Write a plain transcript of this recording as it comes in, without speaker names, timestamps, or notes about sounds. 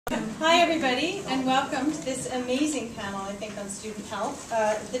Hi everybody, and welcome to this amazing panel, I think, on student health.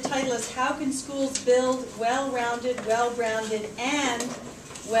 The title is How Can Schools Build Well-Rounded, Well-Grounded, and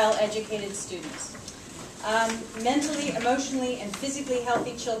Well-Educated Students? Mentally, emotionally, and physically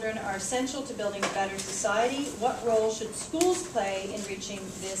healthy children are essential to building a better society. What role should schools play in reaching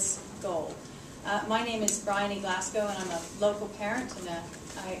this goal? My name is Bryony Glasgow, and I'm a local parent, and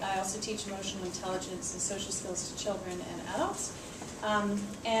I also teach emotional intelligence and social skills to children and adults.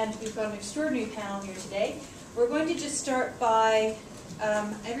 And we've got an extraordinary panel here today. We're going to just start by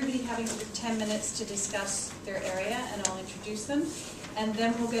everybody having 10 minutes to discuss their area, and I'll introduce them. And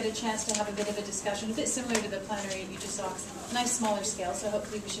then we'll get a chance to have a bit of a discussion, a bit similar to the plenary you just saw, a nice smaller scale, so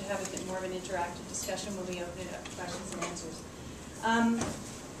hopefully we should have a bit more of an interactive discussion when we open it up to questions and answers.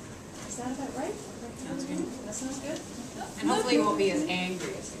 Is that about right? Sounds good. That sounds good? And hopefully it won't be as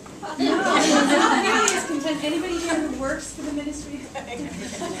angry as not nearly as content. Anybody here who works for the ministry?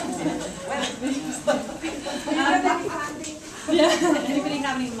 Yeah. Anybody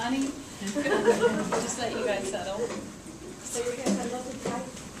have any money? Just let you guys settle.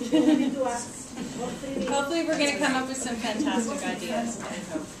 Hopefully we're going to come up with some fantastic ideas. I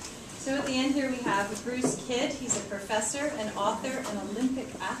hope. So at the end here we have Bruce Kidd. He's a professor, an author, an Olympic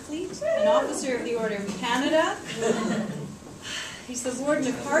athlete, an officer of the Order of Canada. He's the warden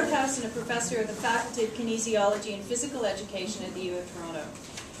of Hart House and a professor of the Faculty of Kinesiology and Physical Education at the U of Toronto.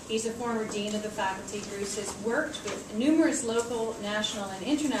 He's a former dean of the faculty. Bruce has worked with numerous local, national, and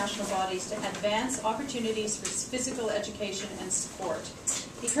international bodies to advance opportunities for physical education and sport.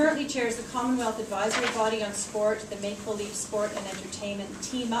 He currently chairs the Commonwealth Advisory Body on Sport, the Make Believe Sport and Entertainment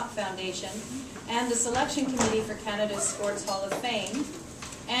Team Up Foundation, and the Selection Committee for Canada's Sports Hall of Fame,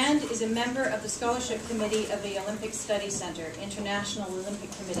 and is a member of the Scholarship Committee of the Olympic Study Centre, International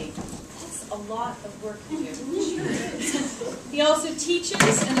Olympic Committee. That's a lot of work to do. He also teaches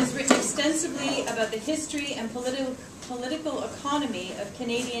and has written extensively about the history and political economy of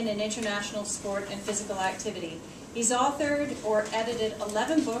Canadian and international sport and physical activity. He's authored or edited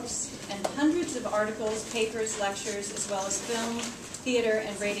 11 books and hundreds of articles, papers, lectures, as well as film, theater,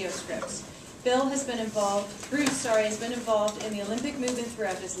 and radio scripts. Bruce has been involved in the Olympic movement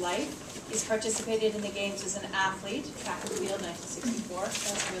throughout his life. He's participated in the Games as an athlete, track and field 1964,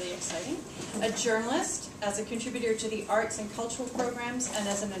 that's really exciting. A journalist, as a contributor to the arts and cultural programs, and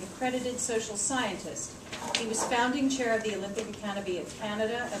as an accredited social scientist. He was founding chair of the Olympic Academy of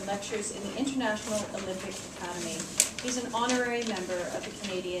Canada and lectures in the International Olympic Academy. He's an honorary member of the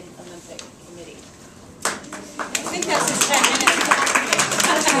Canadian Olympic Committee. I think that's his 10 minutes.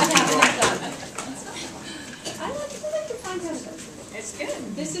 I like to find out about it. It's good.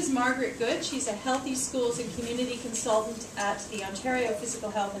 This is Margaret Good. She's a Healthy Schools and Community Consultant at the Ontario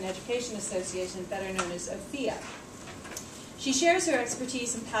Physical Health and Education Association, better known as OPHEA. She shares her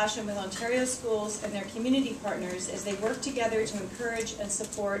expertise and passion with Ontario schools and their community partners as they work together to encourage and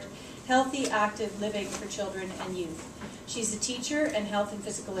support healthy, active living for children and youth. She's a teacher and health and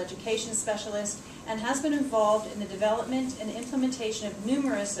physical education specialist and has been involved in the development and implementation of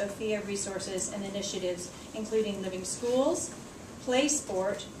numerous OPHEA resources and initiatives, including Living Schools, Play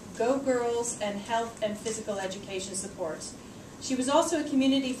Sport, Go Girls, and health and physical education supports. She was also a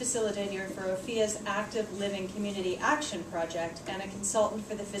community facilitator for OPHEA's Active Living Community Action Project and a consultant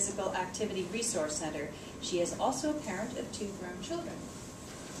for the Physical Activity Resource Center. She is also a parent of 2 grown children.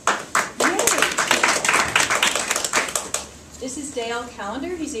 Yay. This is Dale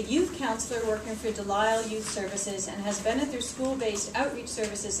Callender. He's a youth counselor working for Delisle Youth Services and has been at their school-based outreach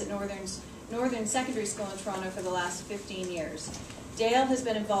services at Northern Secondary School in Toronto for the last 15 years. Dale has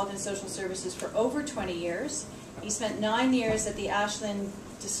been involved in social services for over 20 years. He spent 9 years at the Ashland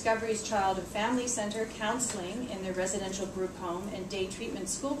Discoveries Child and Family Center counseling in their residential group home and day treatment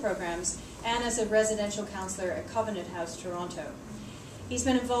school programs, and as a residential counselor at Covenant House, Toronto. He's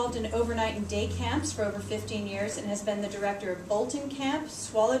been involved in overnight and day camps for over 15 years and has been the director of Bolton Camp,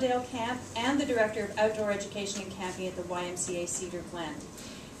 Swallowdale Camp, and the director of outdoor education and camping at the YMCA Cedar Glen.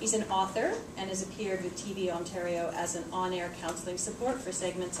 He's an author and has appeared with TV Ontario as an on-air counseling support for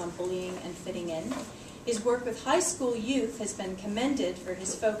segments on bullying and fitting in. His work with high school youth has been commended for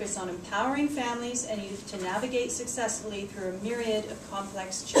his focus on empowering families and youth to navigate successfully through a myriad of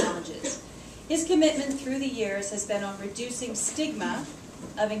complex challenges. His commitment through the years has been on reducing stigma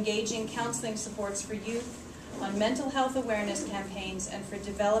of engaging counseling supports for youth, on mental health awareness campaigns, and for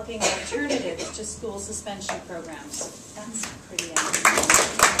developing alternatives to school suspension programs. That's pretty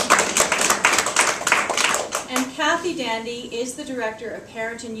And Kathy Dandy is the Director of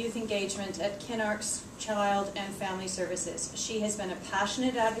Parent and Youth Engagement at Kinark's Child and Family Services. She has been a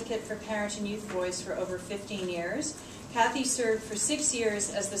passionate advocate for parent and youth voice for over 15 years. Kathy served for 6 years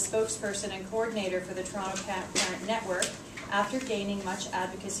as the spokesperson and coordinator for the Toronto Parent Network after gaining much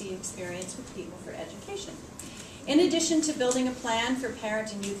advocacy experience with People for Education. In addition to building a plan for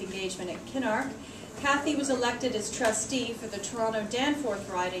parent and youth engagement at Kinark, Kathy was elected as trustee for the Toronto Danforth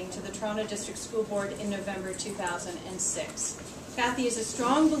riding to the Toronto District School Board in November 2006. Kathy is a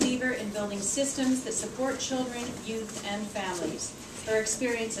strong believer in building systems that support children, youth, and families. Her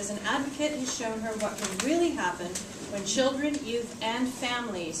experience as an advocate has shown her what can really happen when children, youth, and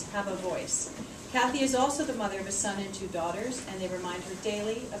families have a voice. Kathy is also the mother of a son and 2 daughters, and they remind her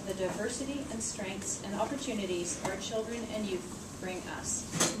daily of the diversity and strengths and opportunities our children and youth bring us.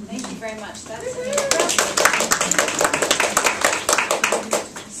 Thank you very much. That's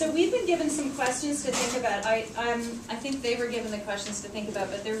so we've been given some questions to think about. I think they were given the questions to think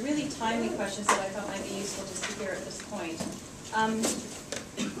about, but they're really timely questions that I thought might be useful just to hear at this point.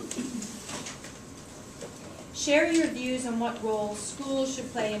 Share your views on what role schools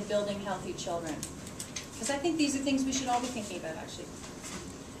should play in building healthy children. Because I think these are things we should all be thinking about, actually.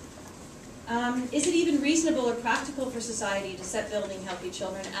 Is it even reasonable or practical for society to set building healthy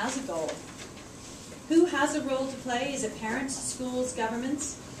children as a goal? Who has a role to play? Is it parents, schools,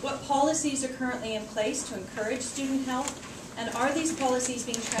 governments? What policies are currently in place to encourage student health? And are these policies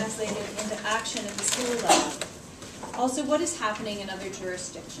being translated into action at the school level? Also, what is happening in other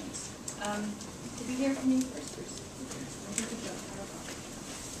jurisdictions? Did we hear from you first, Bruce?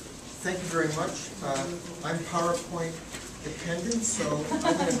 Thank you very much. I'm PowerPoint dependent, so I'm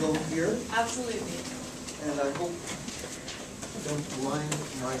going to go here. Absolutely. And I hope I don't blind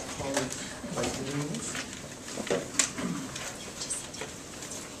my colleagues by doing this.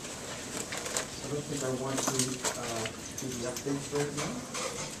 I don't think I want to do the updates right now.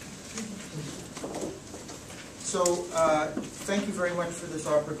 So thank you very much for this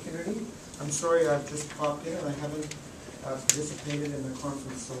opportunity. I'm sorry I've just popped in and I haven't participated in the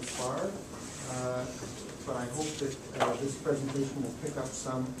conference so far, but I hope that this presentation will pick up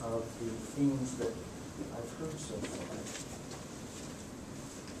some of the themes that I've heard so far.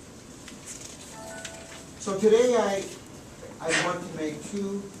 So today I want to make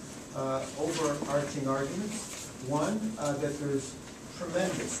 2 overarching arguments. One, that there's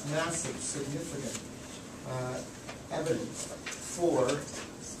tremendous, massive, significant evidence for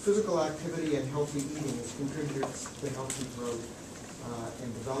physical activity and healthy eating as contributors to healthy growth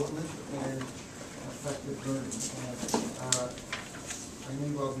and development and effective learning. And I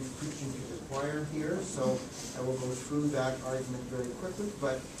may well be preaching to the choir here, so I will go through that argument very quickly,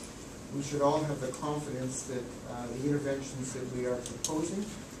 but we should all have the confidence that the interventions that we are proposing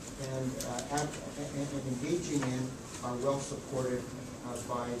and engaging in are well supported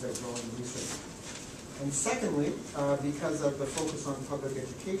by the growing research. And secondly, because of the focus on public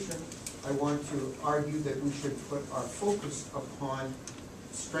education, I want to argue that we should put our focus upon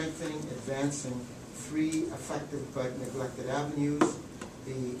strengthening, advancing 3 effective but neglected avenues: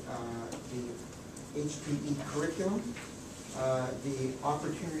 the HPE curriculum, the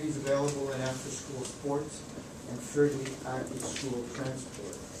opportunities available in after-school sports, and thirdly, after-school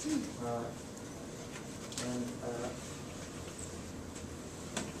transport.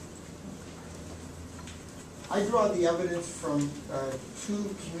 I draw the evidence from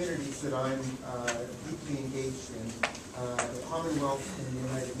 2 communities that I'm deeply engaged in, the Commonwealth and the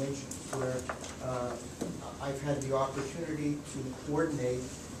United Nations, where I've had the opportunity to coordinate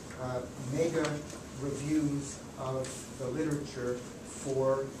mega reviews of the literature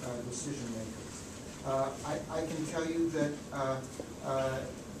for decision makers. I can tell you that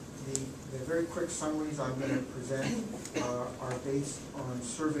the very quick summaries I'm going to present are based on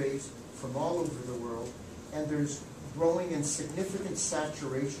surveys from all over the world, and there's growing and significant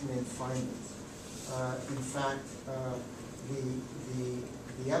saturation in findings. In fact,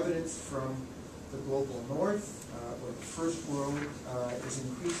 the evidence from the global north, or the first world, is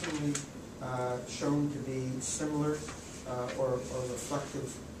increasingly shown to be similar or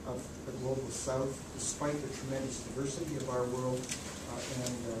reflective of the global south, despite the tremendous diversity of our world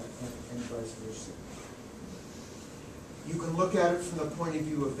and vice versa. You can look at it from the point of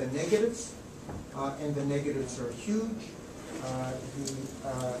view of the negatives, and the negatives are huge.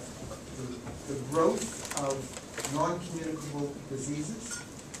 The growth of non-communicable diseases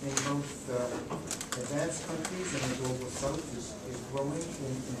in both advanced countries and the global south is growing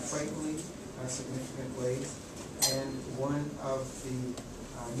in frighteningly significant ways. And one of the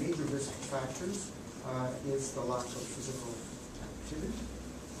major risk factors is the lack of physical activity,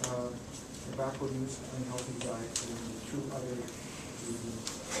 tobacco use, unhealthy diet, and 2 other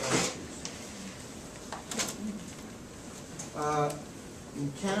factors.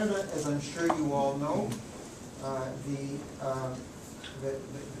 In Canada, as I'm sure you all know, The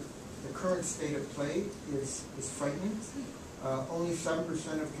current state of play is frightening. Only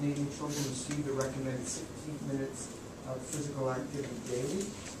 7% of Canadian children receive the recommended 60 minutes of physical activity daily,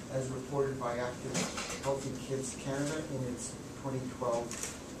 as reported by Active Healthy Kids Canada in its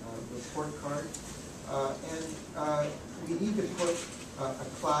 2012 report card. We need to put a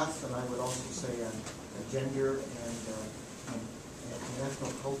class, and I would also say a gender and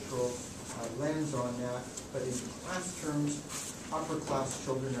ethno-cultural lens on that, but in class terms, upper class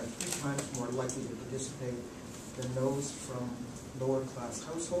children are 3 times more likely to participate than those from lower class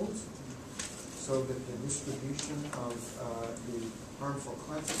households, so that the distribution of the harmful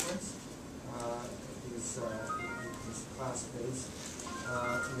consequence is class-based.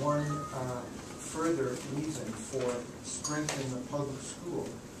 One further reason for strengthening the public school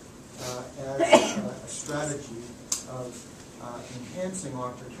as a strategy of enhancing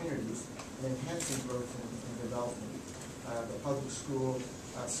opportunities and enhancing growth and development. The public school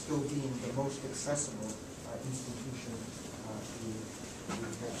still being the most accessible institution we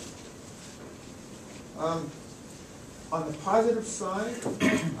have. On the positive side,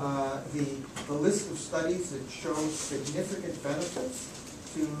 the list of studies that show significant benefits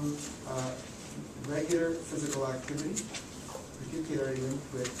to regular physical activity, particularly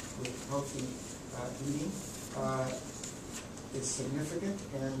linked with healthy eating, is significant,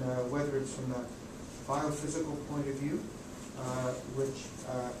 and whether it's from the biophysical point of view, which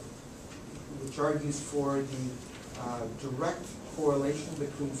argues for the direct correlation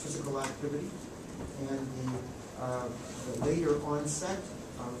between physical activity and the later onset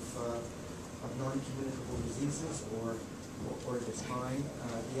of non-communicable diseases or decline.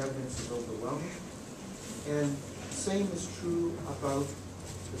 The evidence is overwhelming. And the same is true about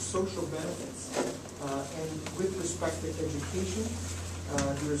the social benefits. And with respect to education,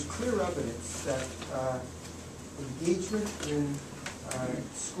 there is clear evidence that engagement in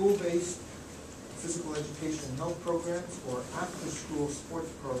school-based physical education and health programs or after-school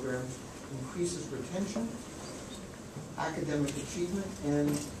sports programs increases retention, academic achievement,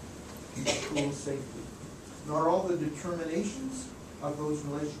 and school safety. Not all the determinations of those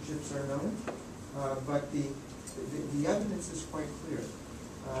relationships are known, but the evidence is quite clear.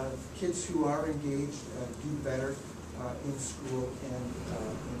 Kids who are engaged do better in school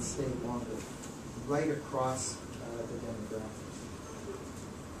and stay longer, right across the demographics.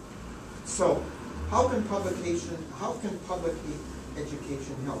 So, how can public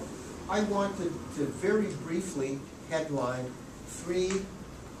education help? I wanted to very briefly headline 3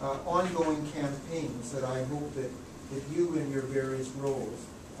 ongoing campaigns that I hope that you in your various roles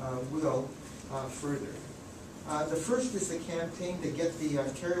will further. The first is the campaign to get the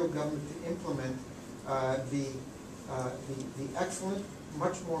Ontario government to implement the excellent,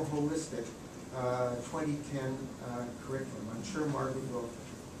 much more holistic 2010 curriculum. I'm sure Margaret will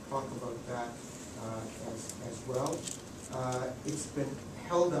talk about that as well. It's been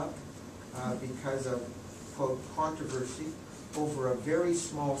held up because of, quote, controversy over a very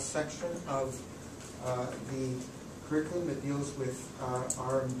small section of the curriculum that deals with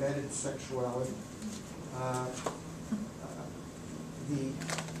our embedded sexuality. The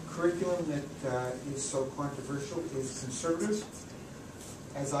curriculum that is so controversial is conservative,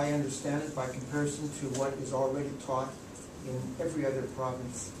 as I understand it, by comparison to what is already taught in every other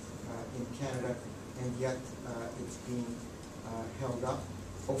province in Canada, and yet it's being held up.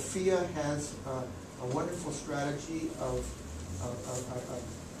 OFIA has a wonderful strategy of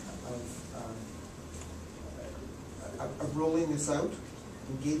rolling this out,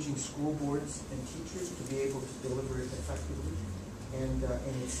 engaging school boards and teachers to be able to deliver it effectively, and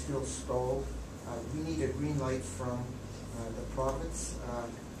it's still stalled. We need a green light from the province.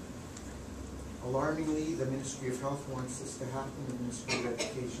 Alarmingly, the Ministry of Health wants this to happen. The Ministry of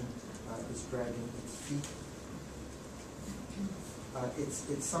Education is dragging its feet.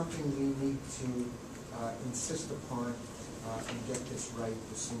 It's something we need to insist upon and get this right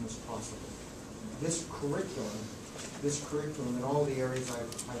as soon as possible. This curriculum in all the areas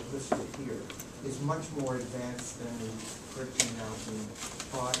I've listed here is much more advanced than the curriculum now being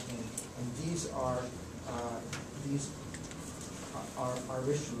taught, and these are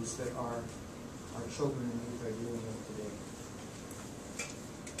issues that our children and youth are dealing with today.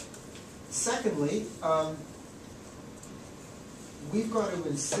 Secondly, we've got to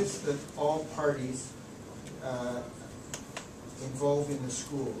insist that all parties involved in the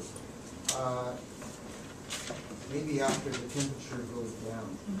schools, maybe after the temperature goes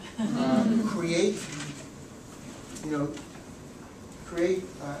down, create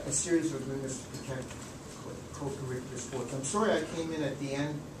a series of agreements to protect co-curricular sports. I'm sorry I came in at the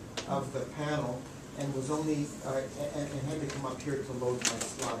end of the panel, and was only, and had to come up here to load my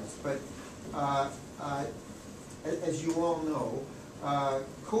slides. But as you all know,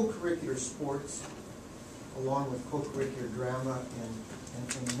 co-curricular sports, along with co-curricular drama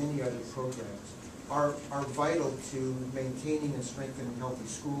and many other programs, are vital to maintaining and strengthening healthy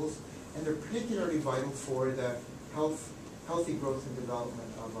schools, and they're particularly vital for the healthy growth and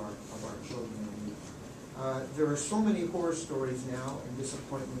development of our children and youth. There are so many horror stories now and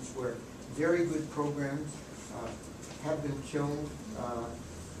disappointments where very good programs have been killed,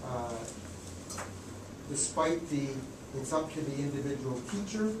 despite it's up to the individual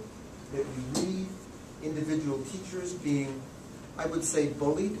teacher that we read, individual teachers being, I would say,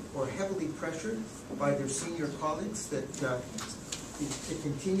 bullied or heavily pressured by their senior colleagues that to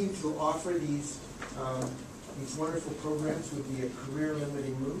continue to offer these wonderful programs would be a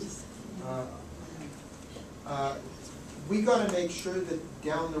career-limiting move. We got to make sure that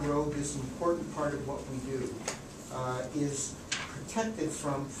down the road this important part of what we do is protected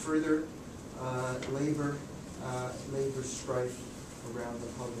from further labor strife around the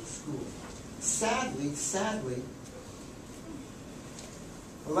public school. Sadly,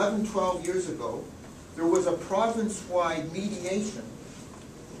 11, 12 years ago, there was a province-wide mediation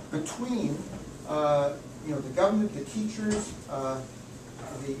between the government, the teachers,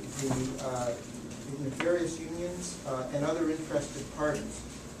 the various unions, and other interested parties,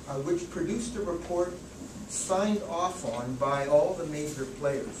 which produced a report signed off on by all the major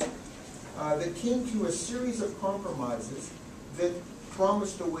players that came to a series of compromises that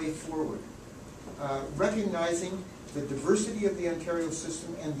promised a way forward, recognizing the diversity of the Ontario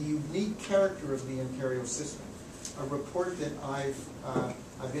system and the unique character of the Ontario system. A report that I've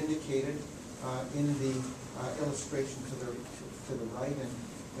indicated in the illustration to the right, and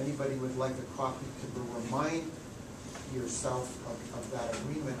if anybody would like a copy to remind yourself of that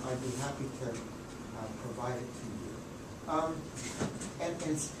agreement, I'd be happy to provide it to you.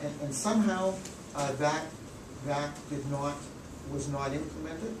 And somehow that was not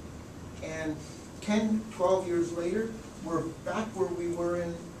implemented, and 10, 12 years later, we're back where we were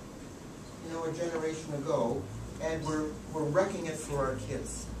in a generation ago, and we're wrecking it for our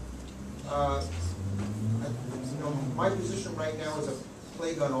kids. My position right now is a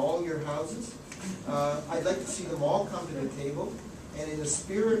plague on all your houses. I'd like to see them all come to the table, and in the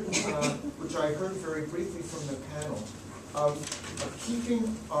spirit, which I heard very briefly from the panel, of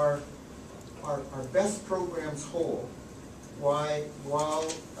keeping our best programs whole, while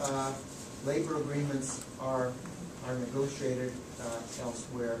labor agreements are negotiated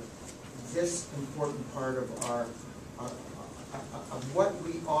elsewhere, this important part of of what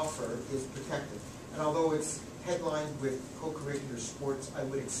we offer is protected. And although it's headlined with co-curricular sports, I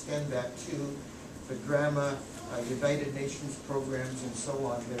would extend that to the drama, United Nations programs, and so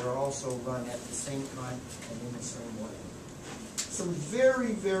on that are also run at the same time and in the same way. Some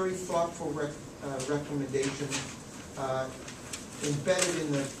very, very thoughtful recommendations embedded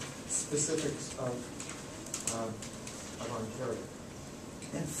in the specifics of Ontario.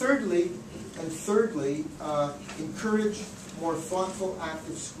 And thirdly, encourage more thoughtful,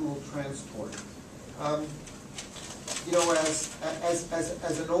 active school transport. As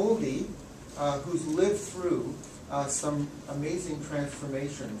an oldie who's lived through some amazing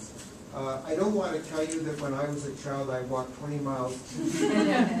transformations, I don't want to tell you that when I was a child I walked 20 miles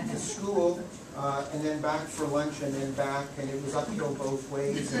to school and then back for lunch and then back, and it was uphill both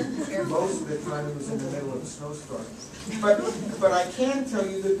ways, and most of the time it was in the middle of a snowstorm. But I can tell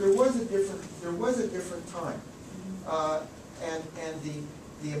you that there was a different time, and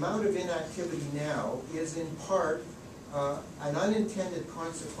the amount of inactivity now is in part an unintended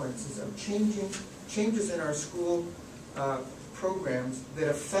consequences of changes in our school programs that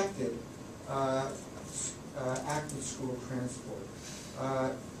affected active school transport.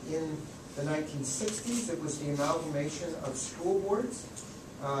 In the 1960s, it was the amalgamation of school boards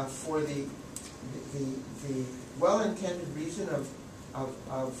for the well-intended reason of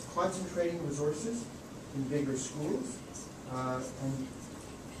concentrating resources in bigger schools and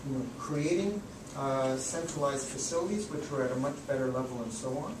creating centralized facilities which were at a much better level and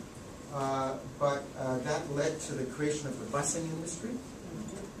so on. But that led to the creation of the busing industry.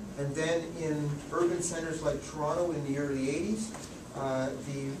 And then in urban centers like Toronto in the early 80s,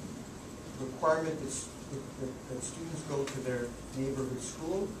 the requirement that students go to their neighborhood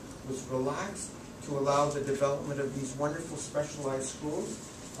school was relaxed to allow the development of these wonderful specialized schools,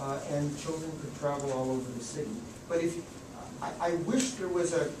 and children could travel all over the city. But I wish there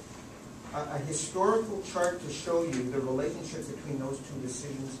was a historical chart to show you the relationship between those two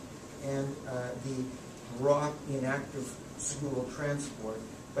decisions and the raw inactive school transport,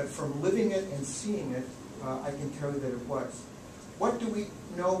 but from living it and seeing it, I can tell you that it was. What do we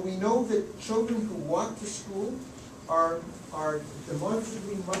know? We know that children who walk to school are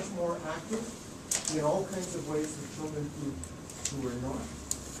demonstrably much more active in all kinds of ways than children who are not.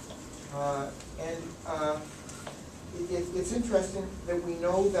 It's interesting that we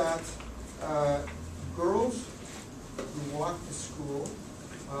know that girls who walk to school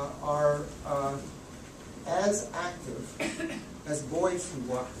are as active as boys who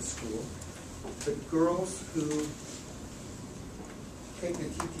walk to school, but girls who take the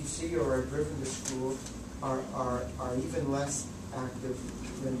TTC or are driven to school are even less active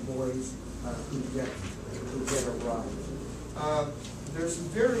than boys who get a ride. There's some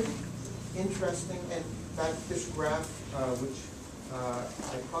very interesting, and this graph, which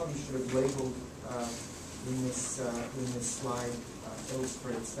I probably should have labeled in this slide,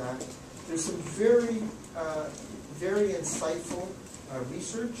 illustrates that. There's some very insightful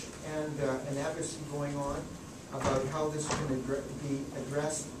research and advocacy going on about how this can be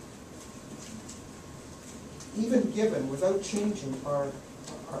addressed, even given, without changing our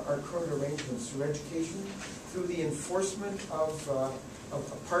current arrangements through education, through the enforcement of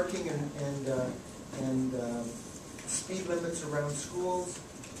parking and speed limits around schools,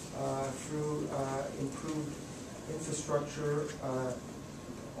 through improved infrastructure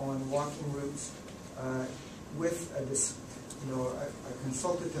on walking routes, with a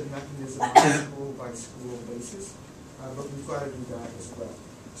consultative mechanism on a school-by-school basis, but we've got to do that as well.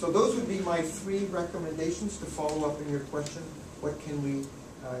 So those would be my 3 recommendations to follow up on your question, what can we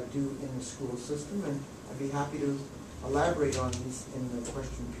do in the school system, and I'd be happy to elaborate on these in the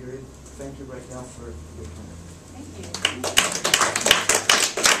question period. Thank you right now for your time. Thank you.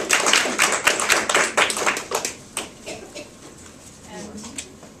 And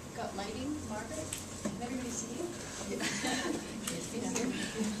got lighting, Margaret? Can everybody see you?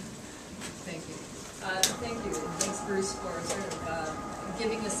 Thank you. Thank you. And thanks, Bruce, for sort of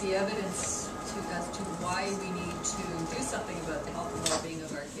giving us the evidence as to why we need to do something about the health and well-being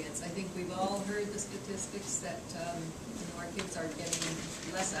of our kids. I think we've all heard the statistics that our kids are getting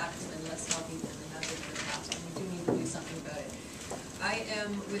less active and less healthy than they have been in the past, and we do need to do something about it. I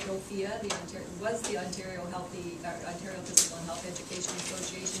am with OPHEA, the Ontario Physical and Health Education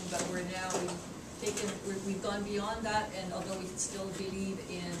Association, but we've gone beyond that, and although we still believe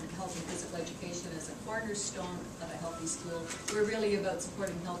in health and physical education as a cornerstone of a healthy school, we're really about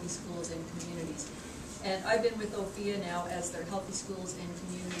supporting healthy schools and communities. And I've been with OPHEA now as their Healthy Schools and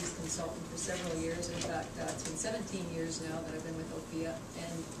Communities consultant for several years. In fact, it's been 17 years now that I've been with OPHEA,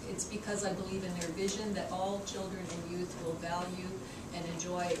 and it's because I believe in their vision that all children and youth will value and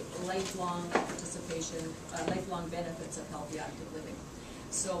enjoy lifelong participation, lifelong benefits of healthy, active living.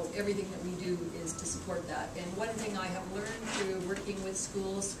 So everything that we do is to support that. And one thing I have learned through working with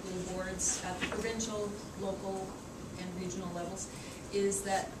schools, school boards at the provincial, local, and regional levels is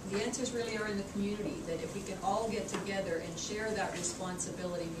that the answers really are in the community, that if we can all get together and share that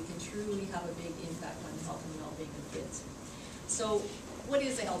responsibility, we can truly have a big impact on the health and well-being of kids. So what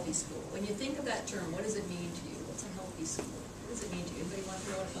is a healthy school? When you think of that term, what does it mean to you? What's a healthy school? What does it mean to you? Anybody want to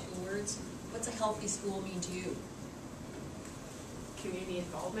throw out a couple of words? What's a healthy school mean to you? Community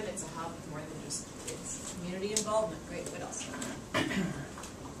involvement. It's a hub more than just kids. Community involvement. Great. What else?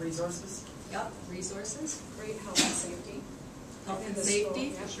 Resources. Yep. Resources. Great health and safety. Health and In the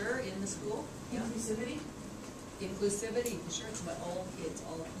safety, school, for sure, in the school. Yeah. Inclusivity. Inclusivity, for sure. It's about all kids,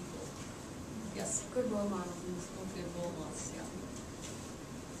 all people. Yes. Good role models in the school. Good role models. Yeah.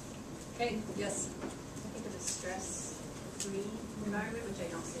 Okay. Yes. I think of a stress-free environment, which I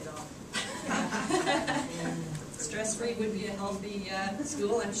don't see at all. Stress-free would be a healthy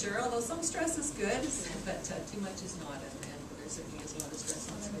school, I'm sure, although some stress is good, but too much is not, and there certainly is a lot of stress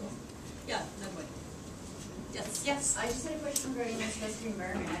on school. Yeah, that way. Yes. Yes, I just had a question regarding the stress-free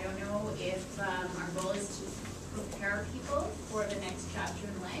environment. I don't know if our goal is to prepare people for the next chapter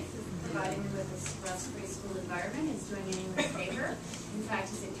in life. Providing them with a stress-free school environment is doing anyone a favor. In fact,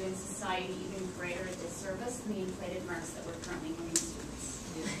 is it doing society even greater a disservice than the inflated marks that we're currently giving students?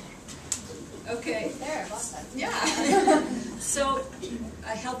 Yeah. Okay. There, lost that. Yeah. So a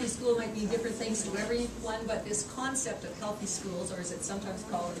healthy school might mean different things to everyone, but this concept of healthy schools, or is it sometimes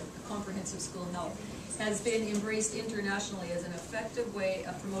called comprehensive school health, has been embraced internationally as an effective way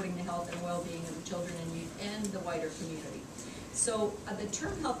of promoting the health and well-being of the children and youth and the wider community. So the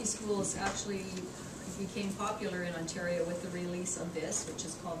term healthy schools actually became popular in Ontario with the release of this, which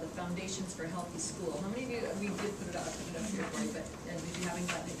is called the Foundations for a Healthy School. How many of you, we did put it up here for you, but if you haven't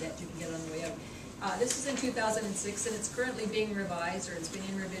gotten it yet, you can get it on the way out. This is in 2006, and it's currently being revised, or it's been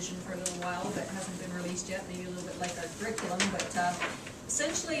in revision for a little while, but hasn't been released yet, maybe a little bit like our curriculum, but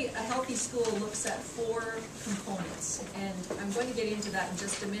Essentially, a healthy school looks at 4 components, and I'm going to get into that in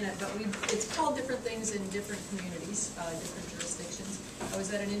just a minute, but it's called different things in different communities, different jurisdictions. I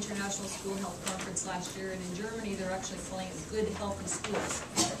was at an international school health conference last year, and in Germany they're actually calling it good, healthy schools.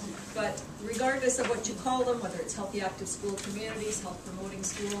 But regardless of what you call them, whether it's healthy, active school communities, health promoting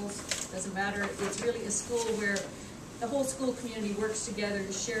schools, doesn't matter, it's really a school where the whole school community works together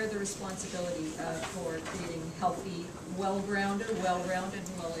to share the responsibility for creating healthy, well-rounded, and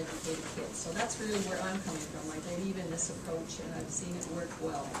well-educated kids. So that's really where I'm coming from. I believe in this approach, and I've seen it work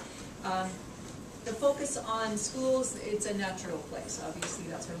well. The focus on schools, it's a natural place. Obviously,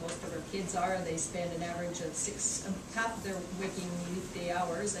 that's where most of our kids are. They spend an average of half of their waking weekday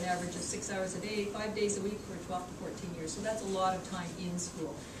hours, an average of 6 hours a day, 5 days a week for 12 to 14 years. So that's a lot of time in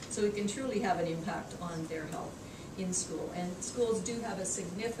school. So it can truly have an impact on their health in school. And schools do have a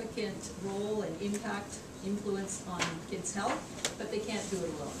significant role and influence on kids' health, but they can't do it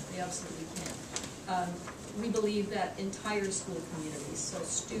alone. They absolutely can't. We believe that entire school communities, so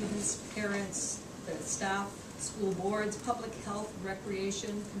students, parents, the staff, school boards, public health,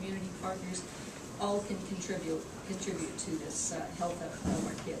 recreation, community partners, all can contribute to this health of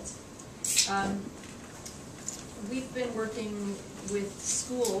our kids. We've been working with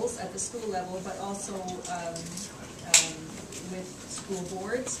schools at the school level, but also with school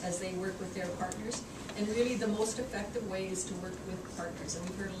boards as they work with their partners. And really the most effective way is to work with partners. And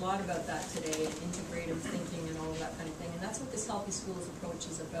we've heard a lot about that today, and integrative thinking and all of that kind of thing. And that's what this Healthy Schools approach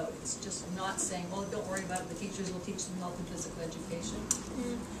is about. It's just not saying, well, don't worry about it, the teachers will teach them health and physical education.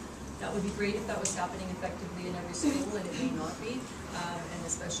 That would be great if that was happening effectively in every school, and it may not be. And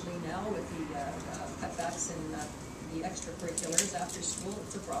especially now with the cutbacks in the extracurriculars after school,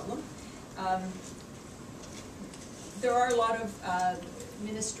 it's a problem. There are a lot of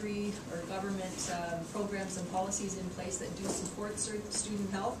ministry or government programs and policies in place that do support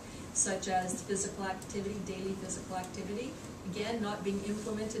student health, such as physical activity, daily physical activity. Again, not being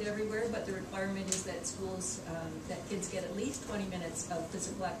implemented everywhere, but the requirement is that schools, that kids get at least 20 minutes of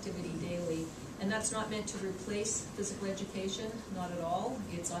physical activity daily. And that's not meant to replace physical education, not at all.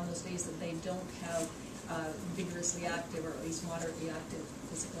 It's on those days that they don't have vigorously active or at least moderately active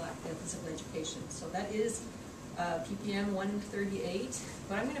physical education. So that is PPM 138,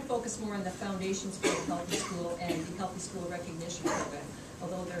 but I'm going to focus more on the foundations for the Healthy School and the Healthy School Recognition Program,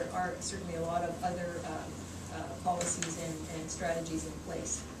 although there are certainly a lot of other policies and strategies in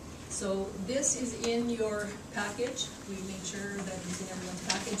place. So this is in your package. We made sure that it's in everyone's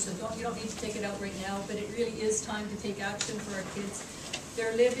package, so you don't need to take it out right now, but it really is time to take action for our kids.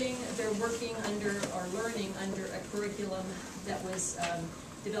 They're working under, or learning under a curriculum that was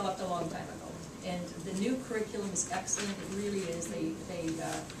developed a long time ago. And the new curriculum is excellent. It really is. They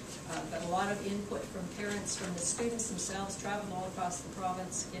got a lot of input from parents, from the students themselves, traveling all across the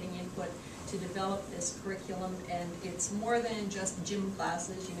province, getting input to develop this curriculum. And it's more than just gym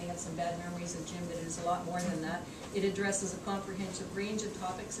classes. You may have some bad memories of gym, but it is a lot more than that. It addresses a comprehensive range of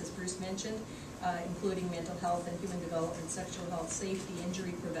topics, as Bruce mentioned, including mental health and human development, sexual health, safety,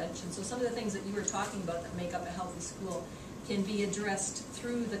 injury prevention. So some of the things that you were talking about that make up a healthy school can be addressed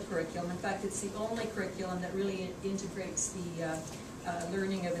through the curriculum. In fact, it's the only curriculum that really integrates the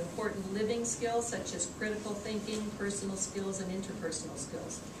learning of important living skills such as critical thinking, personal skills, and interpersonal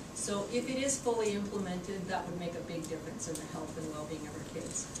skills. So if it is fully implemented, that would make a big difference in the health and well-being of our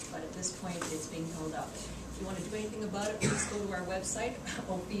kids. But at this point, it's being held up. If you want to do anything about it, please go to our website,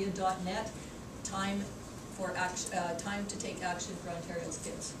 ophea.net, time to take action for Ontario's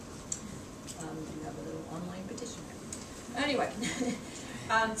kids. We have a little online petition there. Anyway,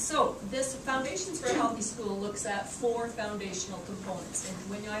 so this Foundations for a Healthy School looks at 4 foundational components. And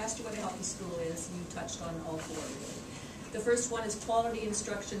when I asked you what a healthy school is, you touched on all 4 really. The first one is quality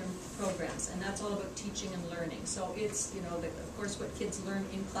instruction and programs, and that's all about teaching and learning. So it's, of course, what kids learn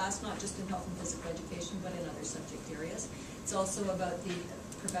in class, not just in health and physical education, but in other subject areas. It's also about the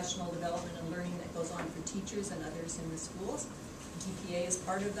professional development and learning that goes on for teachers and others in the schools. GPA is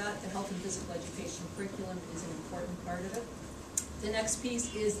part of that. The health and physical education curriculum is an important part of it. The next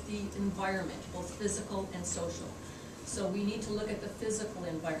piece is the environment, both physical and social. So we need to look at the physical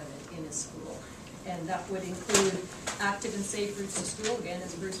environment in a school. And that would include active and safe routes to school, again,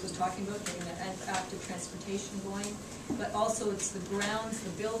 as Bruce was talking about, getting that active transportation going. But also it's the grounds,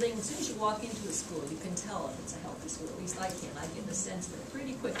 the building. As soon as you walk into a school, you can tell if it's a healthy school. At least I can. I get the sense of it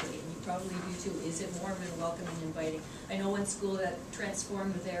pretty quickly, and you probably do too. Is it warm and welcoming and inviting? I know one school that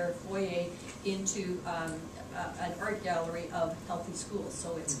transformed their foyer into an art gallery of healthy schools.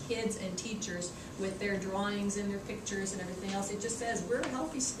 So it's kids and teachers with their drawings and their pictures and everything else. It just says, we're a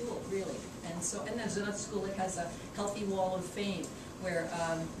healthy school, really. And there's another school that has a healthy wall of fame, where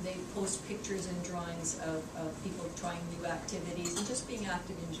they post pictures and drawings of people trying new activities and just being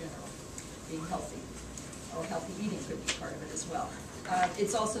active in general, being healthy. Or healthy eating could be part of it as well.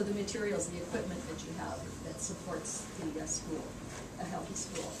 It's also the materials, the equipment that you have that supports the school, a healthy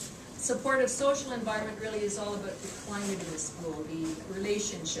school. Supportive social environment really is all about the climate of the school, the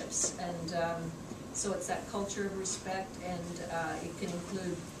relationships, and so it's that culture of respect, and it can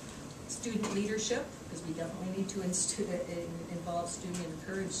include student leadership, because we definitely need to involve student and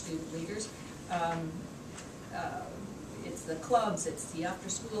encourage student leaders. It's the clubs, it's the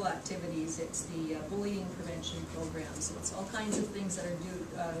after-school activities, it's the bullying prevention programs, it's all kinds of things that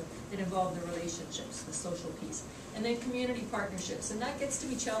are that involve the relationships, the social piece. And then community partnerships, and that gets to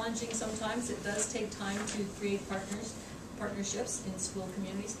be challenging sometimes. It does take time to create partnerships in school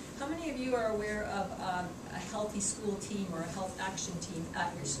communities. How many of you are aware of a healthy school team or a health action team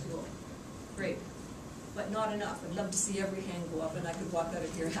at your school? Great, but not enough. I'd love to see every hand go up and I could walk out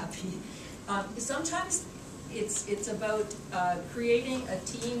of here happy. Sometimes it's about creating a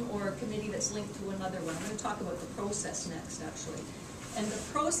team or a committee that's linked to another one. I'm going to talk about the process next, actually. And the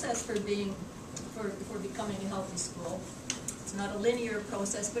process for becoming a healthy school, it's not a linear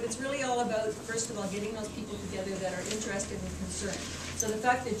process, but it's really all about, first of all, getting those people together that are interested and concerned. So the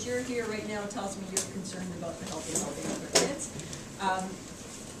fact that you're here right now tells me you're concerned about the health and well-being of your kids.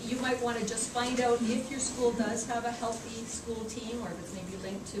 You might want to just find out if your school does have a healthy school team, or if it's maybe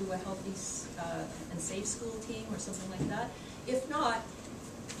linked to a healthy and safe school team or something like that. If not,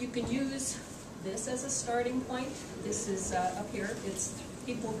 you can use this as a starting point. This is up here. It's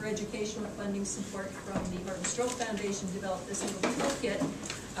People for Educational Funding Support from the Heart and Stroke Foundation developed this little toolkit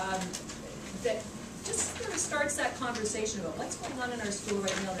that just sort of starts that conversation about what's going on in our school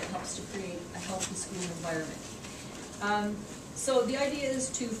right now that helps to create a healthy school environment. So the idea is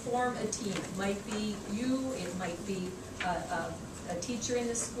to form a team. It might be you, it might be a teacher in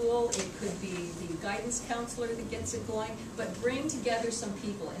the school, it could be the guidance counselor that gets it going, but bring together some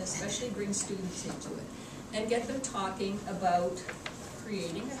people, and especially bring students into it, and get them talking about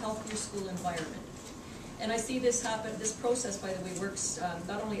creating a healthier school environment. And I see this happen, this process, by the way, works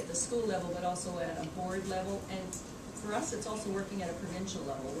not only at the school level, but also at a board level, and for us, it's also working at a provincial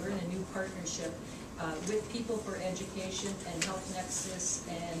level. We're in a new partnership with People for Education and Health Nexus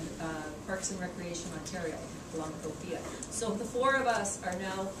and Parks and Recreation Ontario, along with OPIA. So the four of us are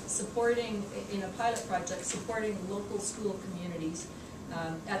now supporting, in a pilot project, supporting local school communities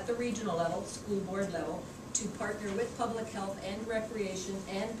at the regional level, school board level, to partner with public health and recreation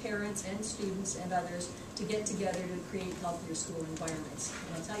and parents and students and others to get together to create healthier school environments.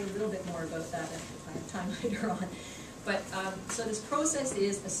 And I'll tell you a little bit more about that if I have time later on. But so this process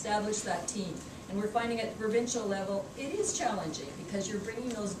is establish that team. And we're finding at the provincial level, it is challenging because you're bringing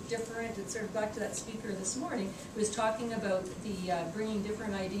those different, it's sort of back to that speaker this morning who was talking about the bringing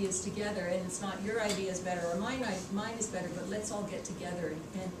different ideas together, and it's not your idea is better or mine is better, but let's all get together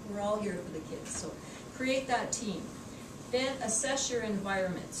and we're all here for the kids. So create that team. Then assess your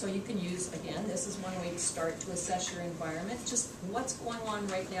environment. So you can use, again, this is one way to start to assess your environment, just what's going on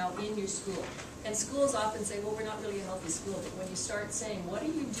right now in your school. And schools often say, well, we're not really a healthy school, but when you start saying, what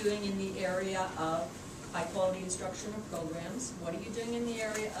are you doing in the area of high-quality instructional programs, what are you doing in the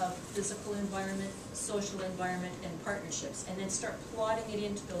area of physical environment, social environment, and partnerships, and then start plotting it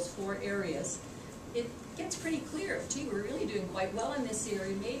into those four areas, it gets pretty clear. Gee, we're really doing quite well in this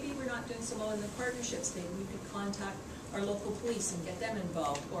area. Maybe we're not doing so well in the partnerships. Maybe we could contact our local police and get them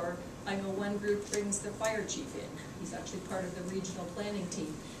involved. Or I know one group brings their fire chief in. He's actually part of the regional planning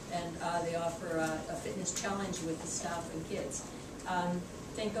team, and they offer a fitness challenge with the staff and kids.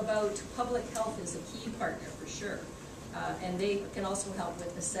 Think about public health as a key partner for sure, and they can also help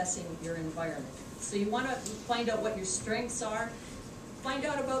with assessing your environment. So you want to find out what your strengths are. Find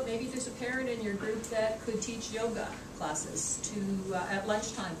out about, maybe there's a parent in your group that could teach yoga classes at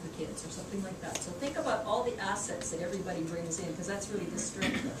lunchtime for kids or something like that. So think about all the assets that everybody brings in, because that's really the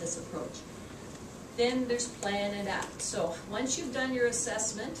strength of this approach. Then there's plan and act. So once you've done your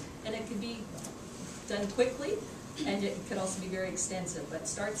assessment, and it can be done quickly, and it could also be very extensive, but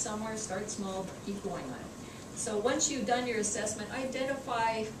start somewhere, start small, but keep going on it. So once you've done your assessment,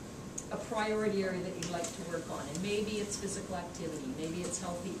 identify a priority area that you'd like to work on, and maybe it's physical activity, maybe it's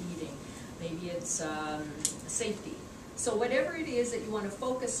healthy eating, maybe it's safety. So whatever it is that you want to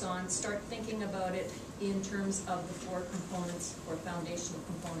focus on, start thinking about it in terms of the four components or foundational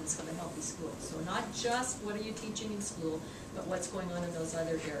components of a healthy school. So not just what are you teaching in school, but what's going on in those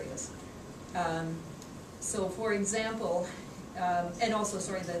other areas. So for example, and also,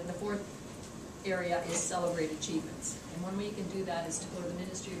 sorry, the fourth area is celebrate achievements. And one way you can do that is to go to the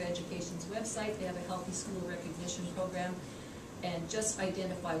Ministry of Education's website. They have a Healthy School Recognition Program, and just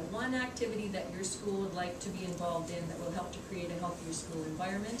identify one activity that your school would like to be involved in that will help to create a healthier school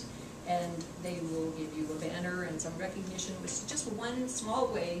environment, and they will give you a banner and some recognition, which is just one small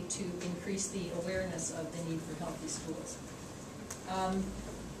way to increase the awareness of the need for healthy schools.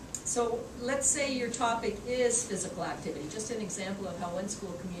 So let's say your topic is physical activity. Just an example of how one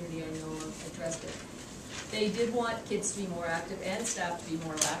school community I know addressed it. They did want kids to be more active and staff to be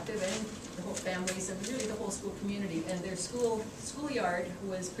more active, and the whole families and really the whole school community. And their schoolyard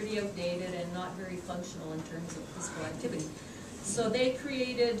was pretty outdated and not very functional in terms of physical activity. So they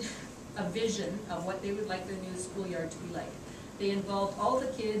created a vision of what they would like their new schoolyard to be like. They involved all the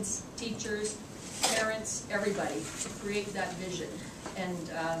kids, teachers, parents, everybody to create that vision. And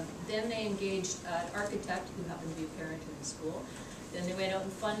then they engaged an architect who happened to be a parent in the school. Then they went out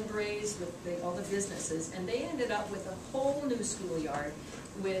and fundraised with all the businesses, and they ended up with a whole new schoolyard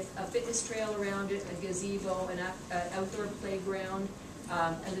with a fitness trail around it, a gazebo, an outdoor playground,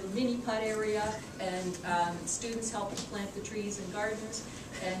 a little mini putt area, and students helped to plant the trees and gardens,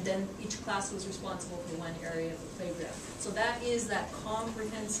 and then each class was responsible for one area of the playground. So that is that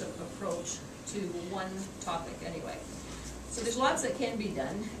comprehensive approach to one topic anyway. So there's lots that can be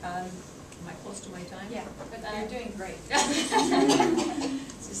done. Am I close to my time? Yeah, but you're doing great.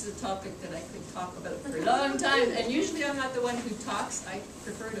 This is a topic that I could talk about for a long time, and usually I'm not the one who talks. I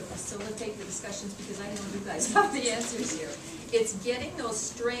prefer to facilitate the discussions because I know you guys have the answers here. It's getting those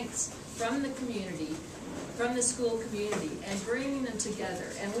strengths from the community, from the school community, and bringing them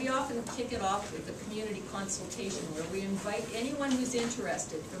together. And we often kick it off with a community consultation where we invite anyone who's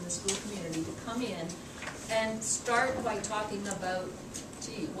interested from the school community to come in and start by talking about,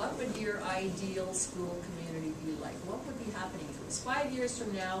 gee, what would your ideal school community be like? What would be happening if it was 5 years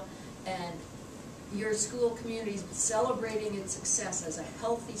from now and your school community is celebrating its success as a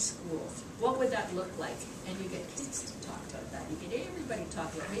healthy school? What would that look like? And you get kids to talk about that. You get everybody to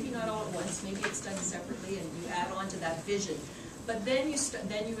talk about it. Maybe not all at once. Maybe it's done separately, and you add on to that vision. But then you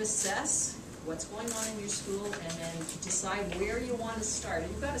assess what's going on in your school, and then decide where you want to start. And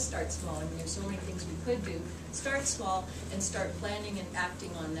you've got to start small. I mean, there's so many things we could do. Start small and start planning and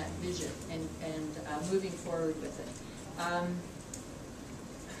acting on that vision and moving forward with it.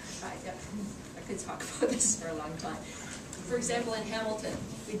 I could talk about this for a long time. For example, in Hamilton,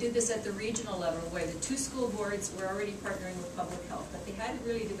 we did this at the regional level where the two school boards were already partnering with public health, but they hadn't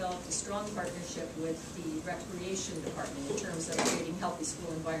really developed a strong partnership with the recreation department in terms of creating healthy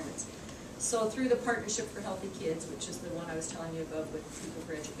school environments. So through the Partnership for Healthy Kids, which is the one I was telling you about with People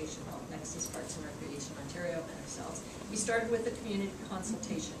for Education Health, Nexus Parks and Recreation Ontario, and ourselves, we started with a community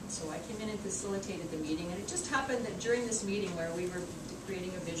consultation. So I came in and facilitated the meeting, and it just happened that during this meeting where we were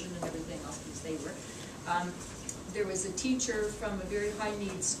creating a vision and everything else, because they were, there was a teacher from a very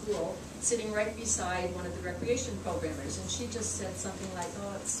high-need school sitting right beside one of the recreation programmers, and she just said something like,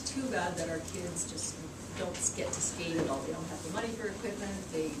 oh, it's too bad that our kids just don't get to skate at all. They don't have the money for equipment.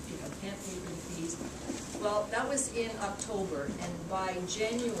 They can't pay for the fees. Well, that was in October, and by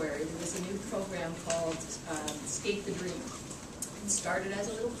January there was a new program called Skate the Dream. It started as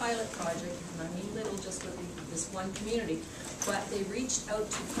a little pilot project, and I mean little, just with this one community, but they reached out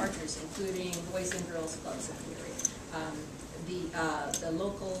to partners, including Boys and Girls Clubs in the area. The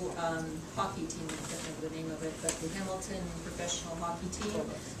local hockey team, I can't remember the name of it, but the Hamilton professional hockey team.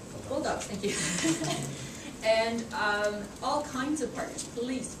 Bulldogs, thank you. And all kinds of partners,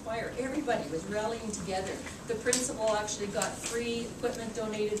 police, fire, everybody was rallying together. The principal actually got free equipment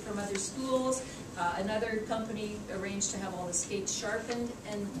donated from other schools. Another company arranged to have all the skates sharpened,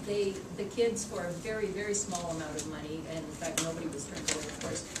 and the kids, for a very, very small amount of money, and in fact nobody was turned over, of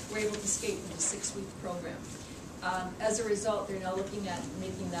course, were able to skate in a 6-week program. As a result, they're now looking at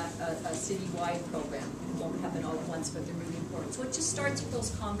making that a city-wide program. It won't happen all at once, but they're moving forward. So it just starts with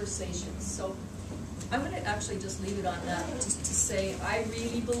those conversations. So I'm going to actually just leave it on that, just to say I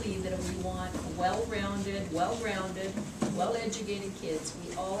really believe that if we want well-rounded, well-grounded, well-educated kids,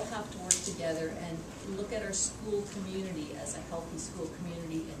 we all have to work together and look at our school community as a healthy school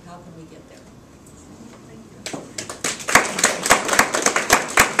community, and how can we get there.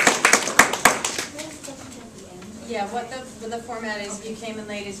 Yeah, what the format is, you came in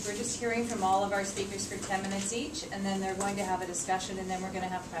late, is we're just hearing from all of our speakers for 10 minutes each, and then they're going to have a discussion, and then we're going to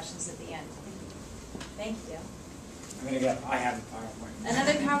have questions at the end. Thank you. I have a PowerPoint.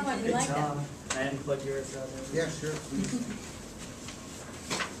 Another PowerPoint, we like that. And put yours out there. Yeah, sure, please.